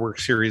masterwork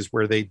series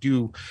where they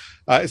do,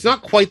 it's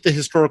not quite the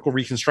historical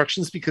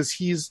reconstructions, because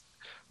he's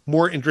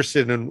more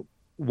interested in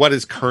what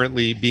is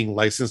currently being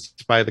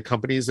licensed by the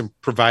companies and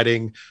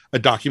providing a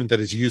document that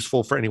is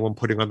useful for anyone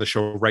putting on the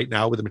show right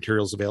now with the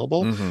materials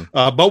available.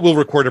 But we'll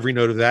record every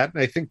note of that.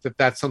 And I think that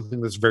that's something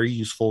that's very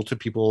useful to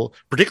people,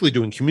 particularly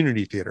doing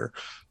community theater.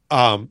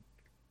 And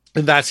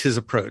that's his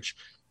approach.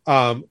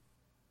 Tommy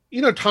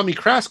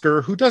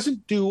Krasker, who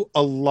doesn't do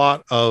a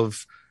lot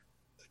of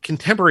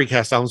contemporary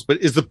cast albums, but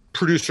is the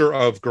producer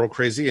of Girl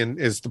Crazy and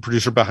is the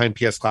producer behind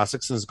PS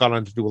Classics and has gone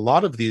on to do a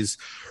lot of these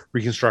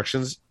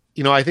reconstructions.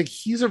 I think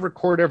he's a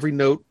record every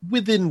note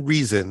within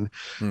reason.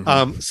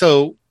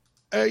 So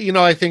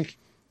I think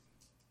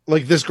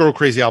like this Girl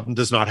Crazy album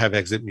does not have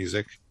exit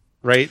music,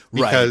 right?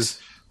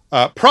 Because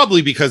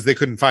probably because they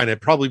couldn't find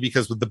it, probably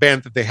because with the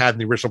band that they had in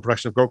the original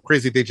production of Go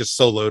Crazy, they just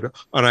soloed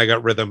on I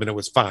Got Rhythm and it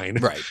was fine.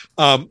 Right.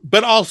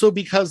 But also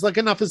because like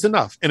enough is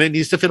enough and it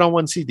needs to fit on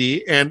one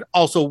CD, and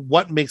also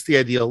what makes the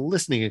ideal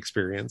listening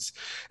experience.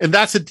 And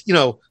that's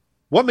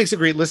what makes a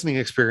great listening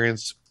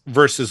experience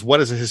versus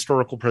what is a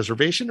historical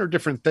preservation are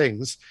different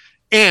things.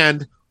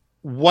 And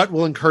what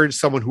will encourage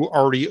someone who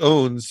already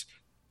owns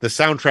the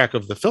soundtrack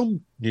of the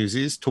film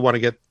Newsies to want to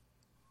get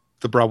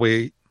the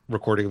Broadway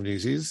recording of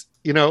Newsies,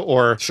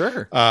 or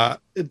sure,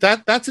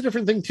 that's a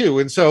different thing too.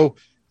 And so,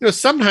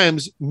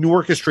 sometimes new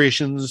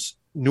orchestrations,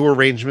 new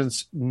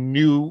arrangements,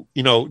 new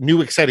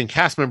exciting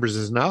cast members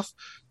is enough.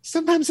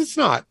 Sometimes it's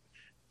not.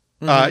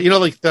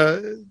 Like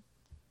the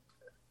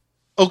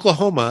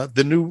Oklahoma,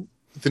 the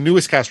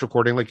newest cast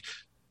recording, like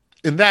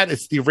in that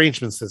it's the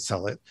arrangements that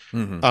sell it.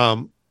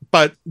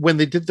 But when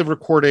they did the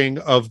recording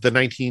of the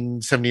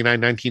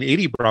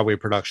 1979-1980 Broadway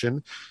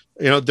production,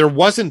 there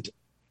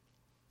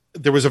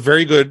was a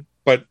very good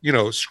but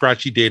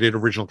scratchy dated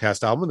original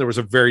cast album. There was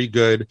a very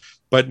good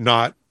but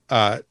not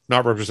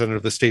representative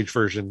of the stage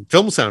version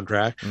film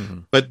soundtrack.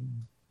 But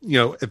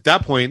at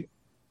that point,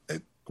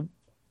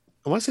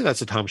 I want to say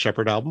that's a Tom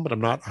Shepard album, but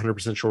I'm not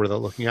 100% sure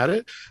without looking at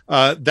it.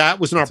 That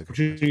was an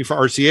opportunity for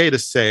RCA to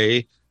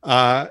say,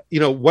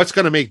 what's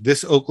going to make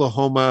this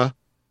Oklahoma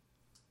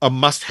a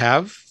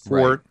must-have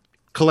for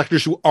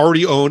collectors who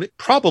already own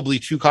probably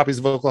 2 copies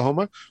of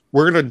Oklahoma.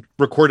 We're going to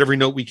record every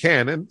note we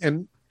can,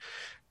 and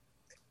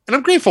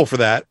I'm grateful for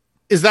that.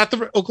 Is that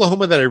the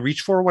Oklahoma that I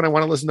reach for when I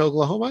want to listen to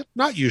Oklahoma?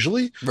 Not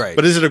usually, right?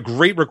 But is it a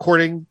great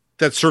recording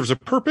that serves a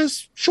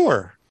purpose?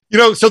 Sure.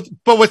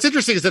 But what's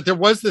interesting is that there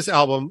was this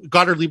album,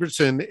 Goddard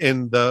Lieberson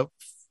in the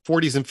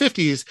 40s and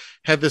 50s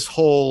had this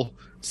whole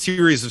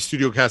series of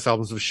studio cast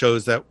albums of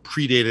shows that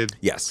predated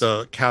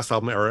the cast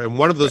album era, and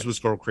one of those was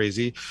Girl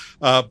Crazy,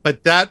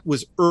 but that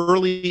was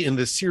early in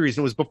this series,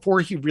 and it was before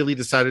he really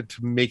decided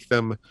to make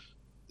them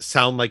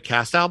sound like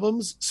cast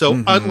albums.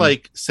 So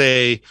unlike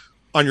say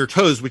On Your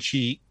Toes, which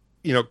he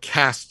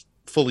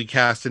fully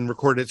cast and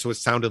recorded it so it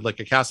sounded like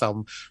a cast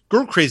album,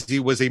 Girl Crazy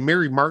was a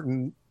Mary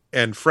Martin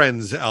and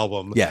Friends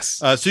album.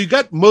 So you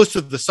got most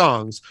of the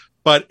songs,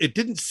 but it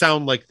didn't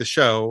sound like the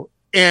show,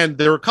 and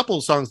there were a couple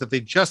of songs that they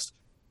just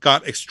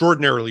got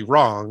extraordinarily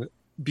wrong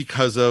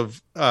because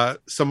of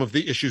some of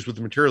the issues with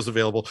the materials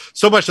available.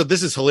 So much that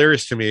this is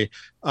hilarious to me.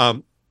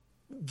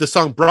 The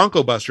song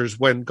Bronco Busters,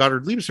 when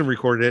Goddard Lieberson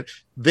recorded it,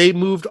 they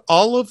moved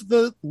all of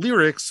the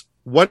lyrics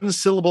one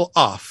syllable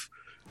off.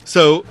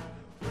 So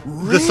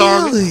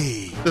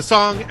the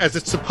song as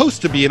it's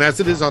supposed to be, and as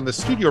it is on the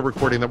studio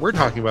recording that we're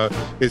talking about,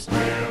 is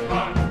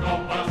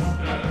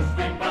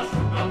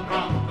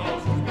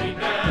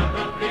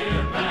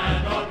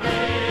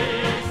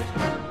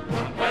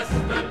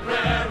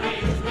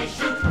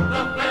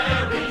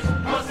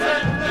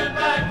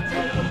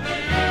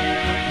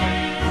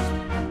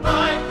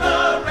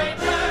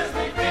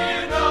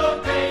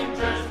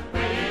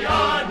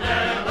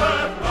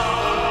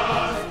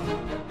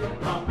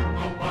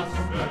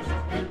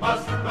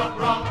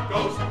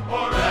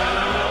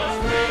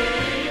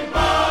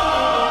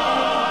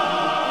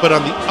but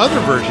on the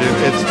other version,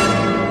 it's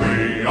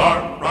We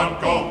are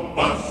Bronco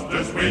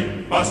Busters,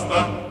 we bust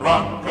the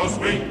Broncos,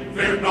 we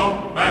fear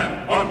no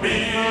man or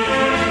beast.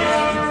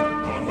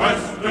 On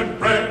western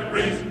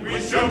prairies, we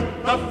shoot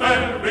the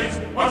fairies,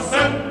 or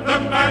send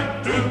them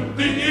back to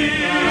the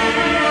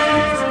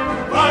east.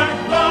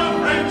 Like the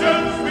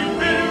Rangers, we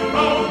fear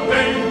no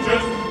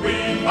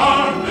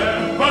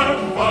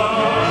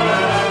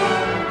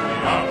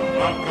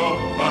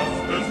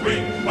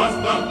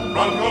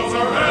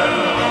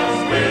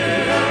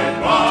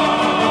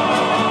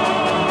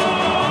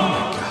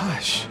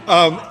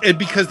And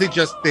because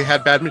they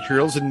had bad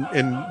materials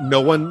and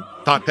no one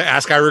thought to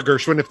ask Ira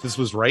Gershwin if this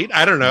was right.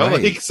 I don't know.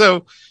 Right. Like,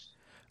 so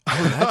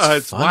That's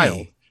it's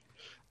funny.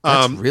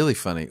 wild. That's really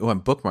funny. Oh,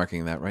 I'm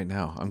bookmarking that right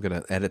now. I'm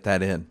going to edit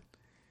that in.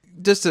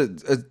 Just a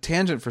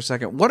tangent for a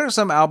second. What are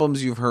some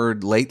albums you've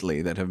heard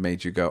lately that have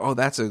made you go, "Oh,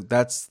 that's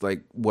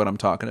like what I'm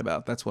talking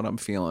about. That's what I'm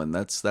feeling.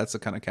 That's the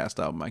kind of cast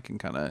album I can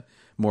kind of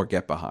more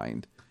get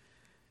behind."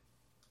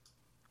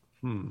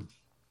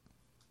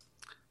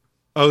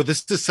 Oh,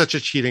 this is such a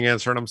cheating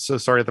answer, and I'm so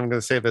sorry that I'm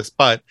going to say this,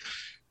 but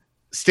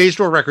Stage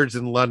Door Records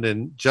in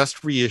London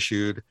just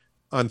reissued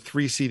on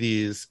 3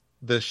 CDs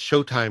the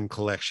Showtime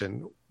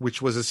collection,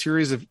 which was a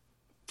series of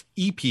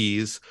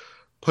EPs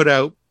put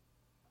out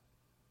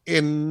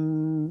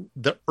in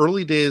the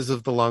early days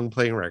of the long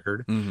playing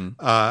record.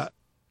 That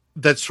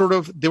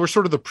they were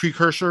sort of the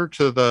precursor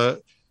to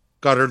the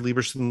Goddard,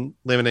 Lieberson,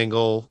 Lehman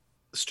Engel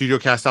studio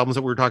cast albums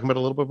that we were talking about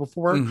a little bit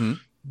before.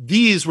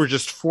 These were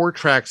just 4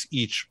 tracks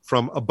each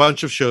from a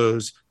bunch of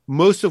shows,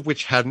 most of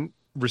which hadn't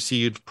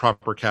received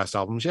proper cast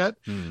albums yet.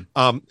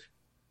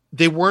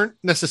 They weren't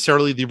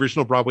necessarily the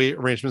original Broadway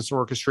arrangements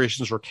or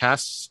orchestrations or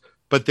casts,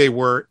 but they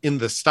were in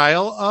the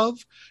style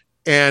of,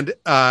 and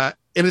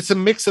it's a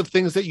mix of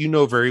things that you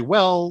know very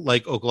well,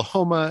 like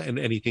Oklahoma and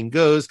Anything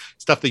Goes,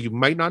 stuff that you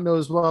might not know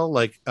as well,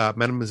 like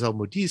Mademoiselle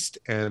Modiste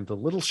and The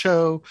Little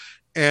Show.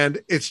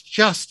 And it's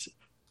just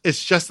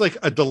like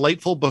a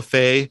delightful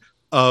buffet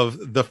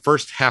of the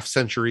first half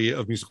century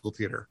of musical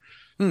theater.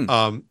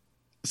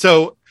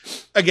 So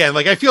again,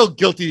 like I feel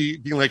guilty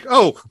being like,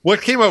 oh,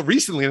 what came out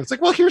recently? And it's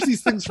like, well, here's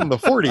these things from the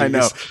 40s. I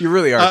know you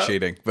really are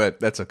cheating, but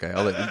that's okay.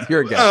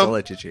 You're a guest. I'll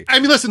let you cheat. I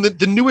mean, listen,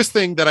 the newest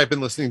thing that I've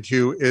been listening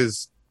to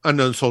is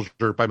Unknown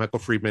Soldier by Michael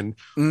Friedman,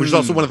 which is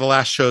also one of the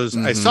last shows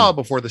I saw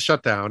before the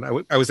shutdown.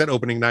 I was at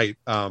opening night,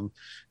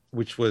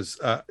 which was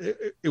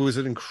it was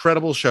an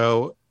incredible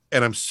show,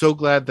 and I'm so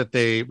glad that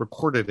they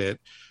recorded it.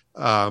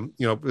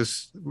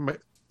 This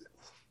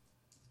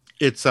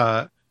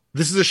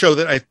is a show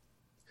that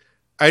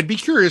I'd be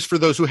curious for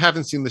those who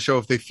haven't seen the show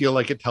if they feel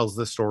like it tells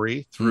the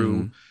story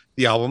through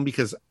the album,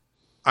 because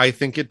I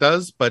think it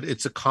does, but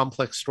it's a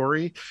complex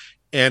story,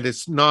 and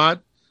it's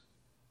not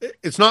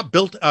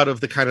built out of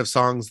the kind of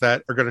songs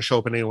that are going to show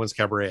up in anyone's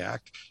cabaret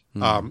act.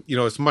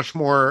 It's much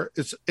more,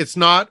 it's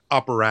not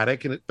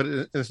operatic, but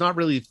it's not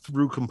really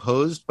through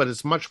composed, but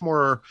it's much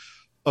more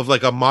of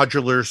like a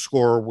modular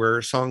score where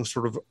songs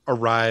sort of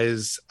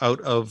arise out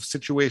of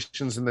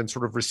situations and then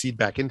sort of recede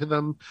back into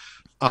them.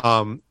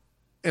 And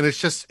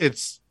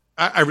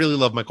I really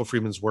love Michael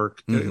Friedman's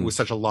work. It was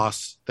such a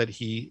loss that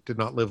he did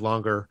not live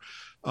longer.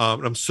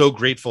 And I'm so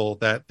grateful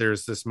that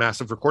there's this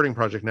massive recording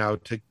project now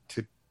to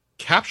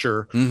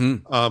capture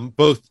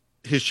both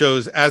his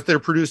shows as they're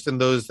produced and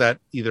those that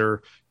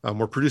either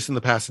were produced in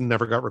the past and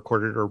never got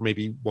recorded or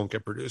maybe won't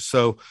get produced.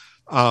 So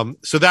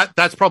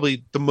that's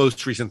probably the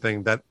most recent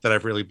thing that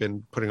I've really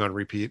been putting on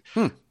repeat.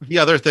 The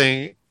other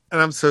thing,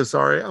 and I'm so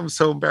sorry, I'm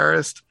so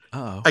embarrassed.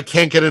 I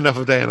can't get enough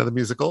of Diana the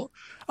Musical.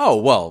 Oh,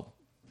 well,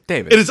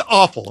 David, it is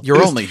awful.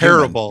 You're only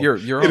terrible.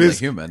 Human. You're only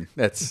human.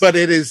 But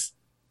it is.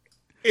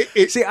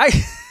 I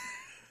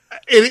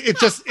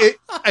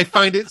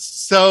find it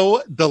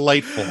so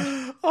delightful.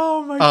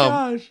 Oh my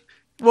gosh.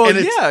 Well,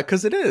 yeah,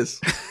 because it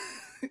is.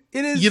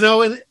 It is.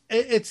 And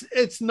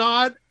it's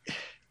not.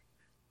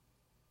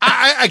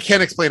 I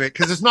can't explain it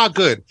because it's not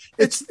good.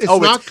 It's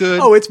not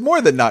good. Oh, it's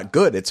more than not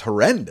good. It's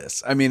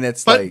horrendous. I mean,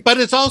 but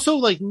it's also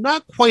like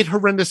not quite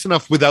horrendous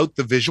enough without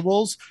the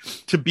visuals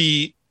to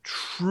be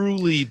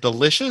truly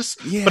delicious.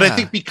 Yeah. But I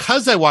think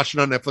because I watched it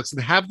on Netflix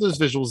and have those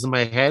visuals in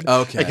my head,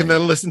 I can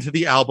then listen to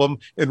the album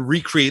and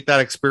recreate that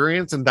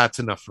experience, and that's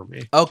enough for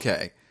me.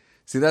 Okay.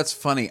 See, that's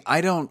funny.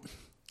 I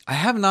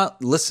have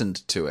not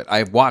listened to it.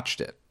 I've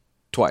watched it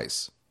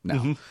twice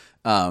now.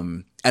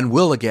 And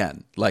will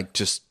again, like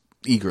just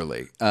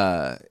eagerly.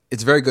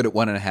 It's very good at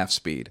 1.5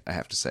 speed, I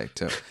have to say,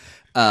 too.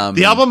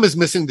 The album is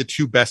missing the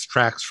 2 best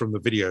tracks from the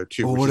video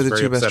too. Well, what are the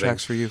 2 best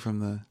tracks for you from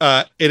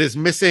the? It is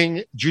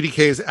missing Judy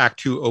Kaye's Act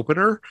 2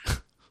 opener,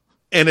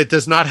 and it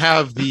does not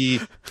have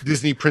the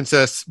Disney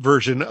princess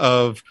version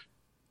of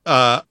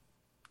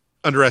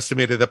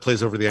Underestimated that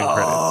plays over the end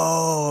credits.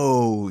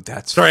 Oh,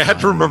 that's sorry. funny. I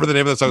had to remember the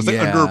name of that song. I was like,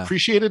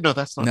 Underappreciated? No,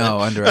 that's not it.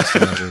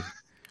 Underestimated.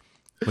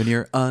 When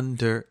you're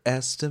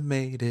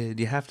underestimated,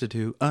 you have to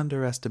do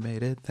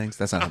underestimated things.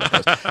 That's not how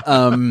that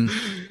goes.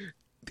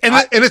 And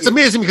it's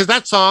amazing because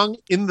that song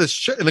in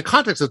the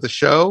context of the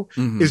show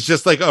is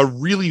just like a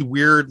really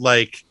weird,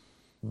 like,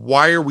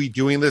 why are we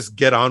doing this?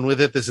 Get on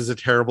with it. This is a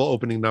terrible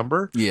opening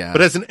number. Yeah.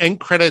 But as an end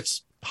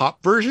credits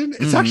pop version,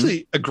 it's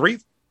actually a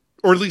great,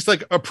 or at least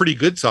like a pretty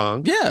good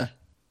song. Yeah.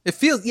 It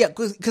feels,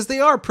 because they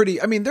are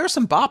pretty, I mean, there are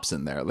some bops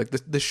in there. Like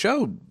the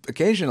show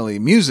occasionally,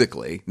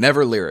 musically,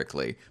 never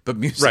lyrically, but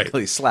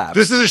musically slaps.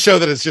 This is a show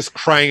that is just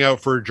crying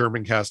out for a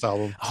German cast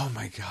album. Oh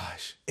my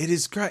gosh. It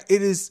is.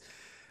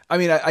 I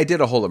mean, I did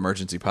a whole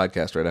emergency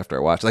podcast right after I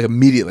watched it, like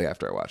immediately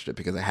after I watched it,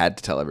 because I had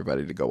to tell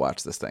everybody to go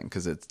watch this thing,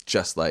 because it's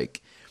just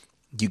like,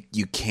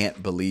 you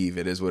can't believe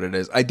it is what it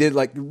is. I did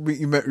like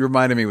you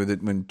reminded me with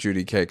it when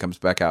Judy Kay comes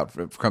out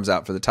for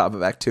the top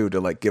of Act 2 to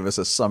like give us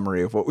a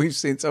summary of what we've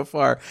seen so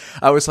far.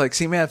 I was like,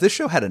 see, man, if this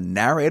show had a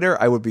narrator,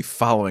 I would be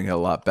following it a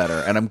lot better.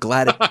 And I'm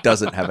glad it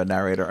doesn't have a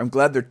narrator. I'm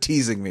glad they're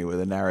teasing me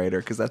with a narrator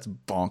because that's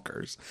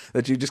bonkers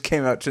that you just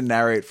came out to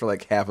narrate for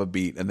like half a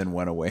beat and then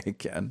went away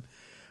again.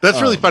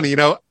 That's really funny. You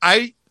know,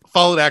 I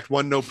followed Act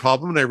 1 no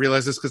problem, and I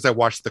realized this because I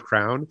watched The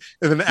Crown,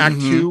 and then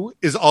Act 2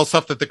 is all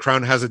stuff that The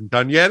Crown hasn't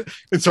done yet,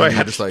 and so I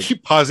had to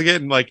keep pausing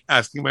it and like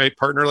asking my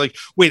partner, like,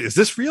 wait, is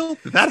this real?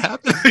 Did that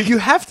happen?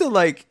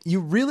 You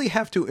really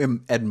have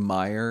to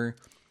admire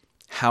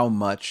how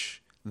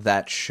much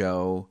that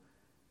show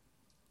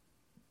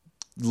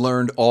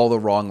learned all the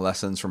wrong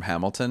lessons from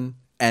Hamilton,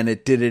 and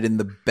it did it in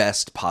the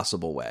best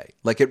possible way.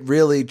 Like, it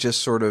really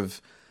just sort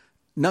of,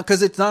 not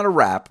because it's not a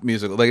rap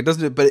musical, like it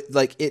doesn't, but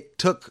it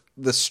took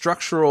the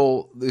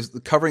structural,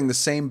 covering the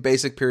same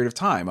basic period of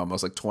time,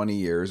 almost like 20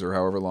 years or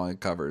however long it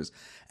covers,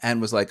 and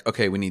was like,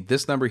 okay, we need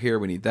this number here,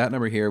 we need that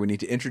number here, we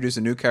need to introduce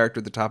a new character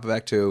at the top of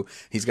Act 2.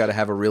 He's got to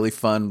have a really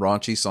fun,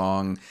 raunchy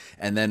song,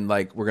 and then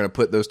like we're going to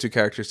put those two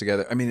characters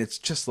together. I mean, it's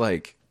just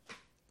like,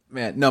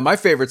 man, no, my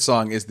favorite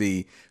song is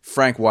the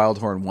Frank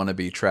Wildhorn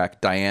wannabe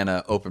track,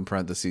 Diana, open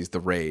parentheses, The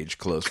Rage,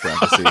 close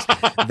parentheses.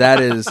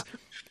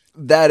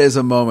 That is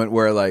a moment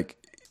where like,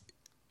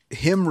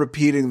 him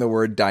repeating the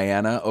word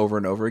Diana over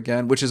and over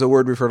again, which is a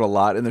word we've heard a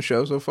lot in the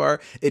show so far,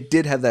 it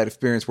did have that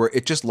experience where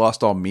it just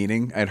lost all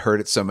meaning. I'd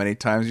heard it so many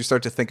times. You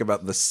start to think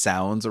about the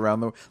sounds around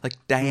the, like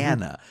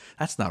Diana.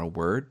 That's not a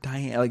word.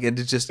 Diana. Like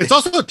it's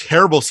also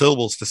terrible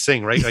syllables to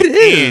sing, right? Like, it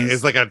is.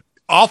 It's like an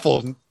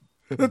awful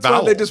That's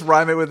vowel. why they just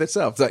rhyme it with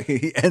itself. It's like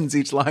he ends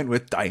each line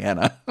with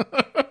Diana.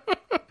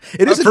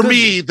 It is for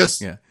me.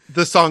 This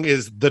song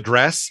is The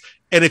Dress.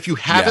 And if you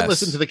haven't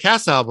listened to the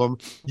Cass album,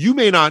 you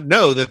may not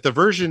know that the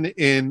version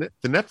in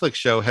the Netflix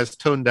show has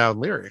toned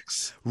down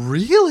lyrics.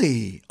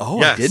 Really?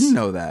 Oh, yes. I didn't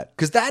know that.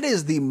 Because that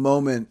is the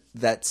moment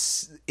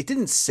it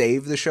didn't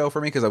save the show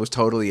for me because I was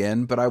totally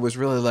in, but I was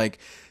really like,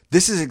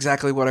 this is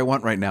exactly what I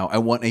want right now. I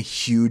want a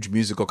huge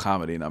musical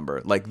comedy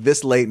number. Like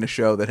this late in the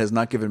show that has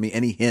not given me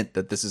any hint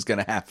that this is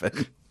going to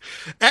happen.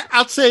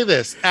 I'll say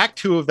this. Act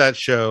 2 of that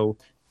show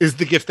is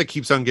the gift that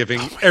keeps on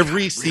giving.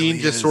 Every scene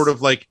really just sort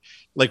of like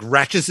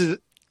ratchets it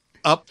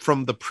up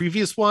from the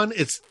previous one.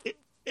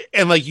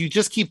 And like you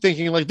just keep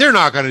thinking like they're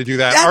not going to do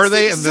that, are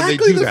they? And then they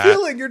do that.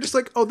 Feeling. You're just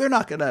like, oh, they're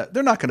not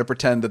gonna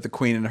pretend that the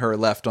Queen and her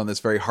left on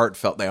this very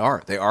heartfelt. They are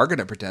going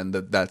to pretend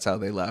that that's how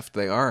they left.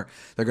 They're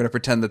going to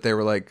pretend that they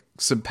were like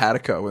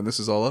simpatico when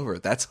this is all over.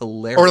 That's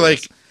hilarious. Or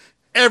like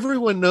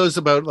everyone knows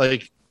about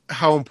like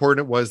how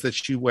important it was that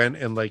she went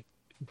and like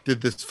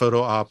did this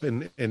photo op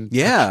and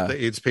the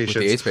AIDS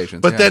patients.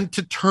 But then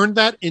to turn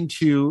that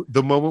into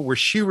the moment where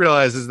she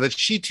realizes that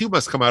she too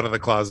must come out of the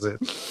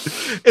closet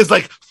is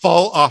like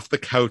fall off the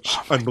couch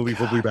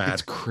unbelievably bad.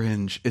 It's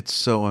cringe. It's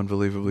so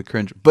unbelievably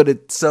cringe. But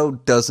it so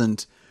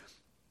doesn't,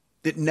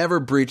 it never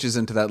breaches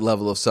into that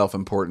level of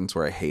self-importance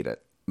where I hate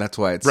it. That's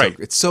why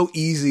it's so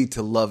easy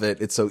to love it.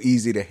 It's so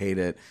easy to hate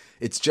it.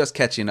 It's just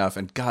catchy enough.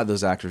 And God,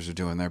 those actors are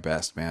doing their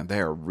best, man. They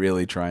are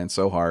really trying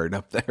so hard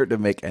up there to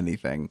make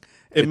anything.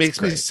 It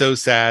makes me so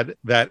sad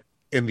that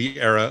in the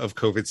era of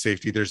COVID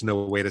safety, there's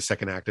no way to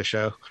second act a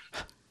show.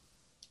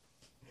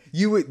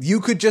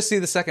 You could just see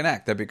the second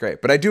act. That'd be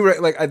great. But I do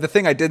like the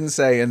thing I didn't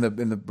say in the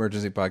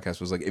emergency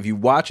podcast was like, if you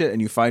watch it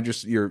and you find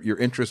your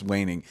interest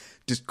waning,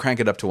 just crank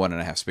it up to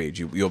 1.5 speed.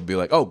 You'll be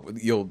like, oh,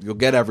 you'll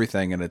get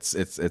everything, and it's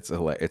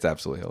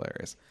absolutely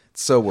hilarious.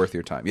 It's so worth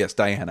your time. Yes,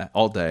 Diana,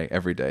 all day,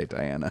 every day,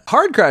 Diana.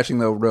 Hard crashing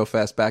though, real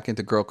fast back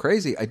into Girl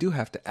Crazy. I do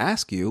have to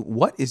ask you,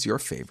 what is your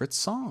favorite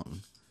song?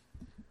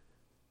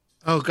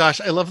 Oh gosh,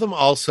 I love them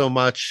all so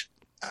much.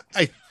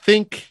 I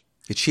think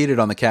you cheated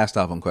on the cast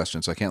album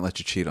question, so I can't let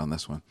you cheat on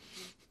this one.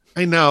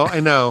 I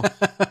know.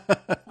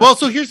 Well,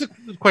 so here's the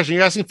question.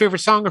 You're asking favorite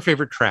song or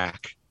favorite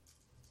track?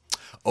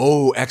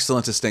 Oh,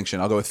 excellent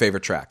distinction. I'll go with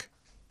favorite track.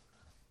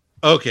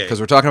 Okay. Because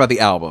we're talking about the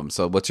album,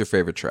 so what's your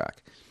favorite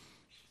track?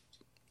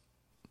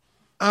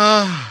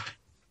 I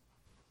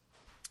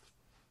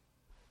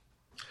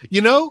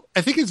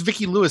think it's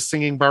Vicki Lewis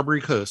singing Barbary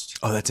Coast.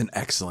 Oh, that's an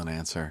excellent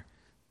answer.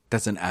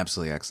 That's an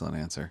absolutely excellent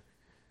answer.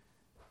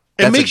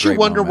 It makes you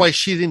wonder why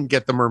she didn't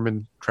get the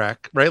Merman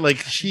track, right?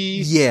 Like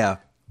Yeah.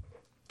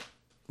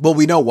 Well,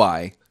 we know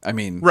why. I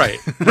mean, right.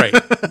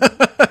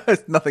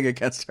 It's nothing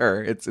against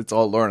her. It's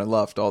all Lorna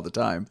Luft all the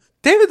time.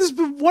 David, this has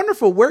been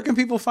wonderful. Where can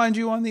people find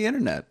you on the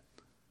internet?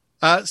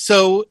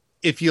 So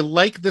if you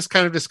like this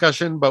kind of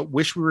discussion, but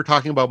wish we were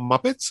talking about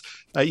Muppets,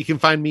 you can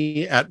find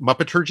me at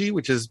Muppeturgy,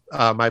 which is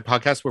my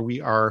podcast where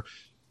we are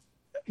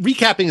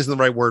recapping isn't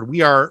the right word.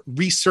 We are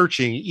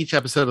researching each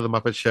episode of the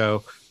Muppet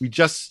Show. We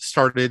just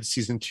started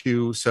season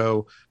 2.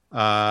 So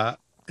I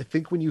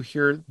think when you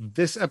hear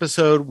this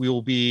episode, we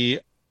will be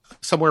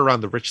somewhere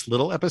around the Rich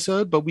Little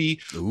episode, but we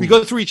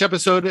go through each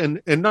episode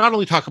and not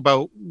only talk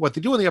about what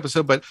they do in the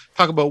episode, but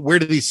talk about where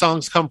do these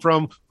songs come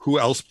from, who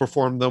else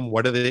performed them,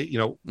 what are they,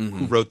 who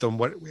wrote them,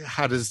 what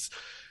is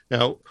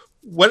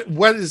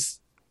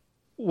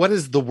what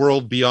is the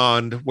world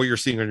beyond what you're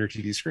seeing on your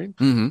TV screen.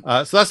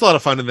 Mm-hmm. So that's a lot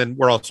of fun. And then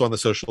we're also on the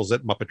socials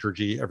at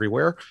Muppeturgy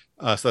everywhere.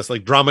 So that's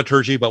like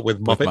dramaturgy, but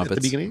with Muppet at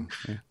the beginning.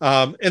 Yeah.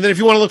 And then if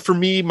you want to look for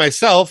me,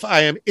 myself,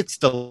 I am It's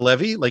the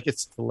Levy. Like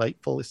it's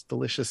delightful, it's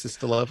delicious, it's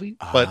the Levy.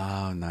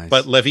 But, nice.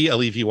 But Levy,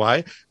 Levy,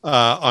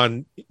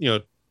 on,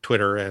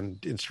 Twitter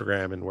and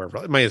Instagram and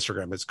wherever. My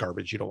Instagram is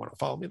garbage. You don't want to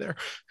follow me there.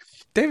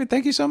 David,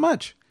 thank you so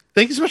much.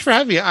 Thank you so much for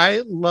having me.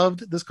 I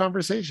loved this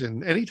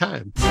conversation.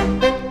 Anytime.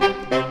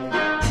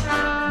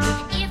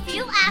 If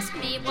you ask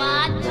me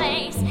what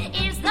place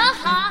is the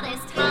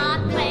hottest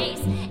hot place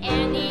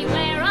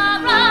anywhere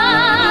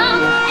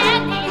around,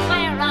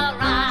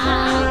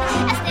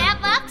 step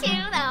up to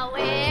the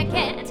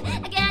wicket,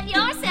 get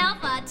yourself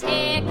a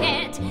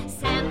ticket.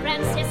 San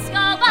Francisco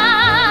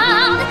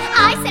bound,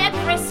 I said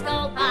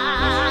Frisco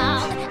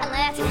bound.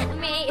 Let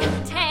me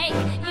take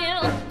you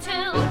to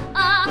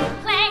a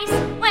place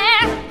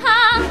where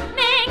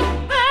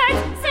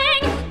hummingbirds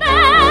sing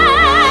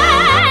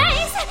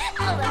bass.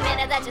 Oh, the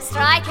minute that you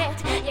strike it,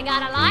 you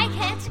gotta like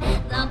it.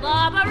 The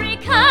Barbary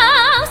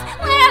Coast,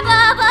 where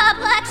blah blah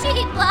black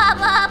sheep blah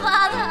blah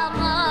blah the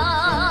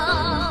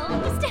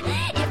most.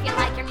 If you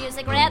like your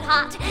music red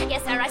hot,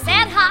 yes sir I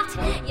said hot,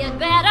 you'd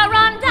better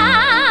run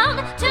down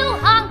to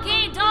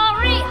Honky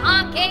Dory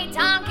Honky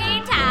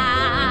Tonky Town.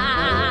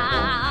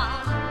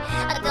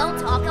 Don't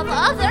talk of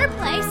other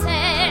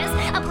places,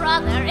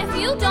 brother, if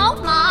you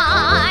don't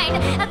mind.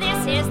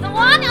 This is the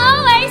one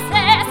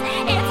oasis,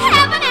 it's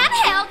heaven and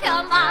hell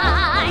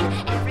combined.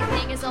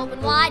 Everything is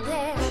open wide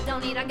there,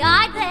 don't need a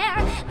guide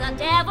there. The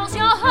devil's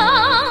your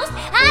host,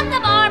 and the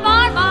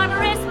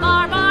barbarous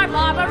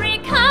Barbary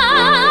Coast.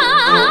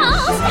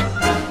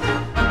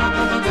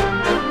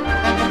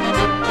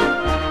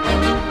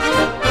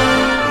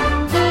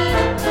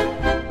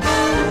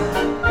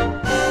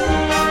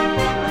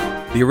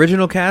 The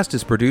original cast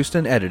is produced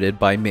and edited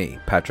by me,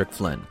 Patrick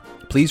Flynn.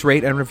 Please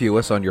rate and review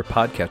us on your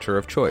podcatcher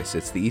of choice.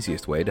 It's the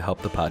easiest way to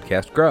help the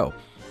podcast grow.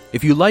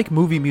 If you like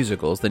movie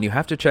musicals, then you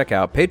have to check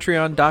out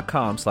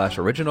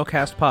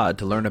patreon.com/originalcastpod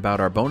to learn about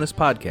our bonus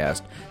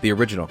podcast, The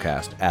Original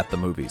Cast at the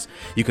Movies.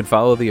 You can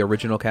follow The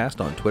Original Cast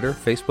on Twitter,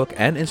 Facebook,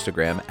 and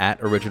Instagram at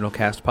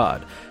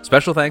OriginalCastPod.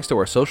 Special thanks to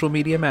our social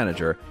media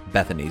manager,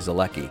 Bethany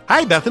Zalecki.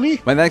 Hi,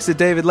 Bethany. My thanks to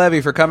David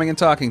Levy for coming and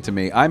talking to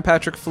me. I'm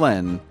Patrick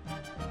Flynn,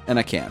 and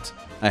I can't.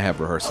 I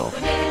have rehearsal.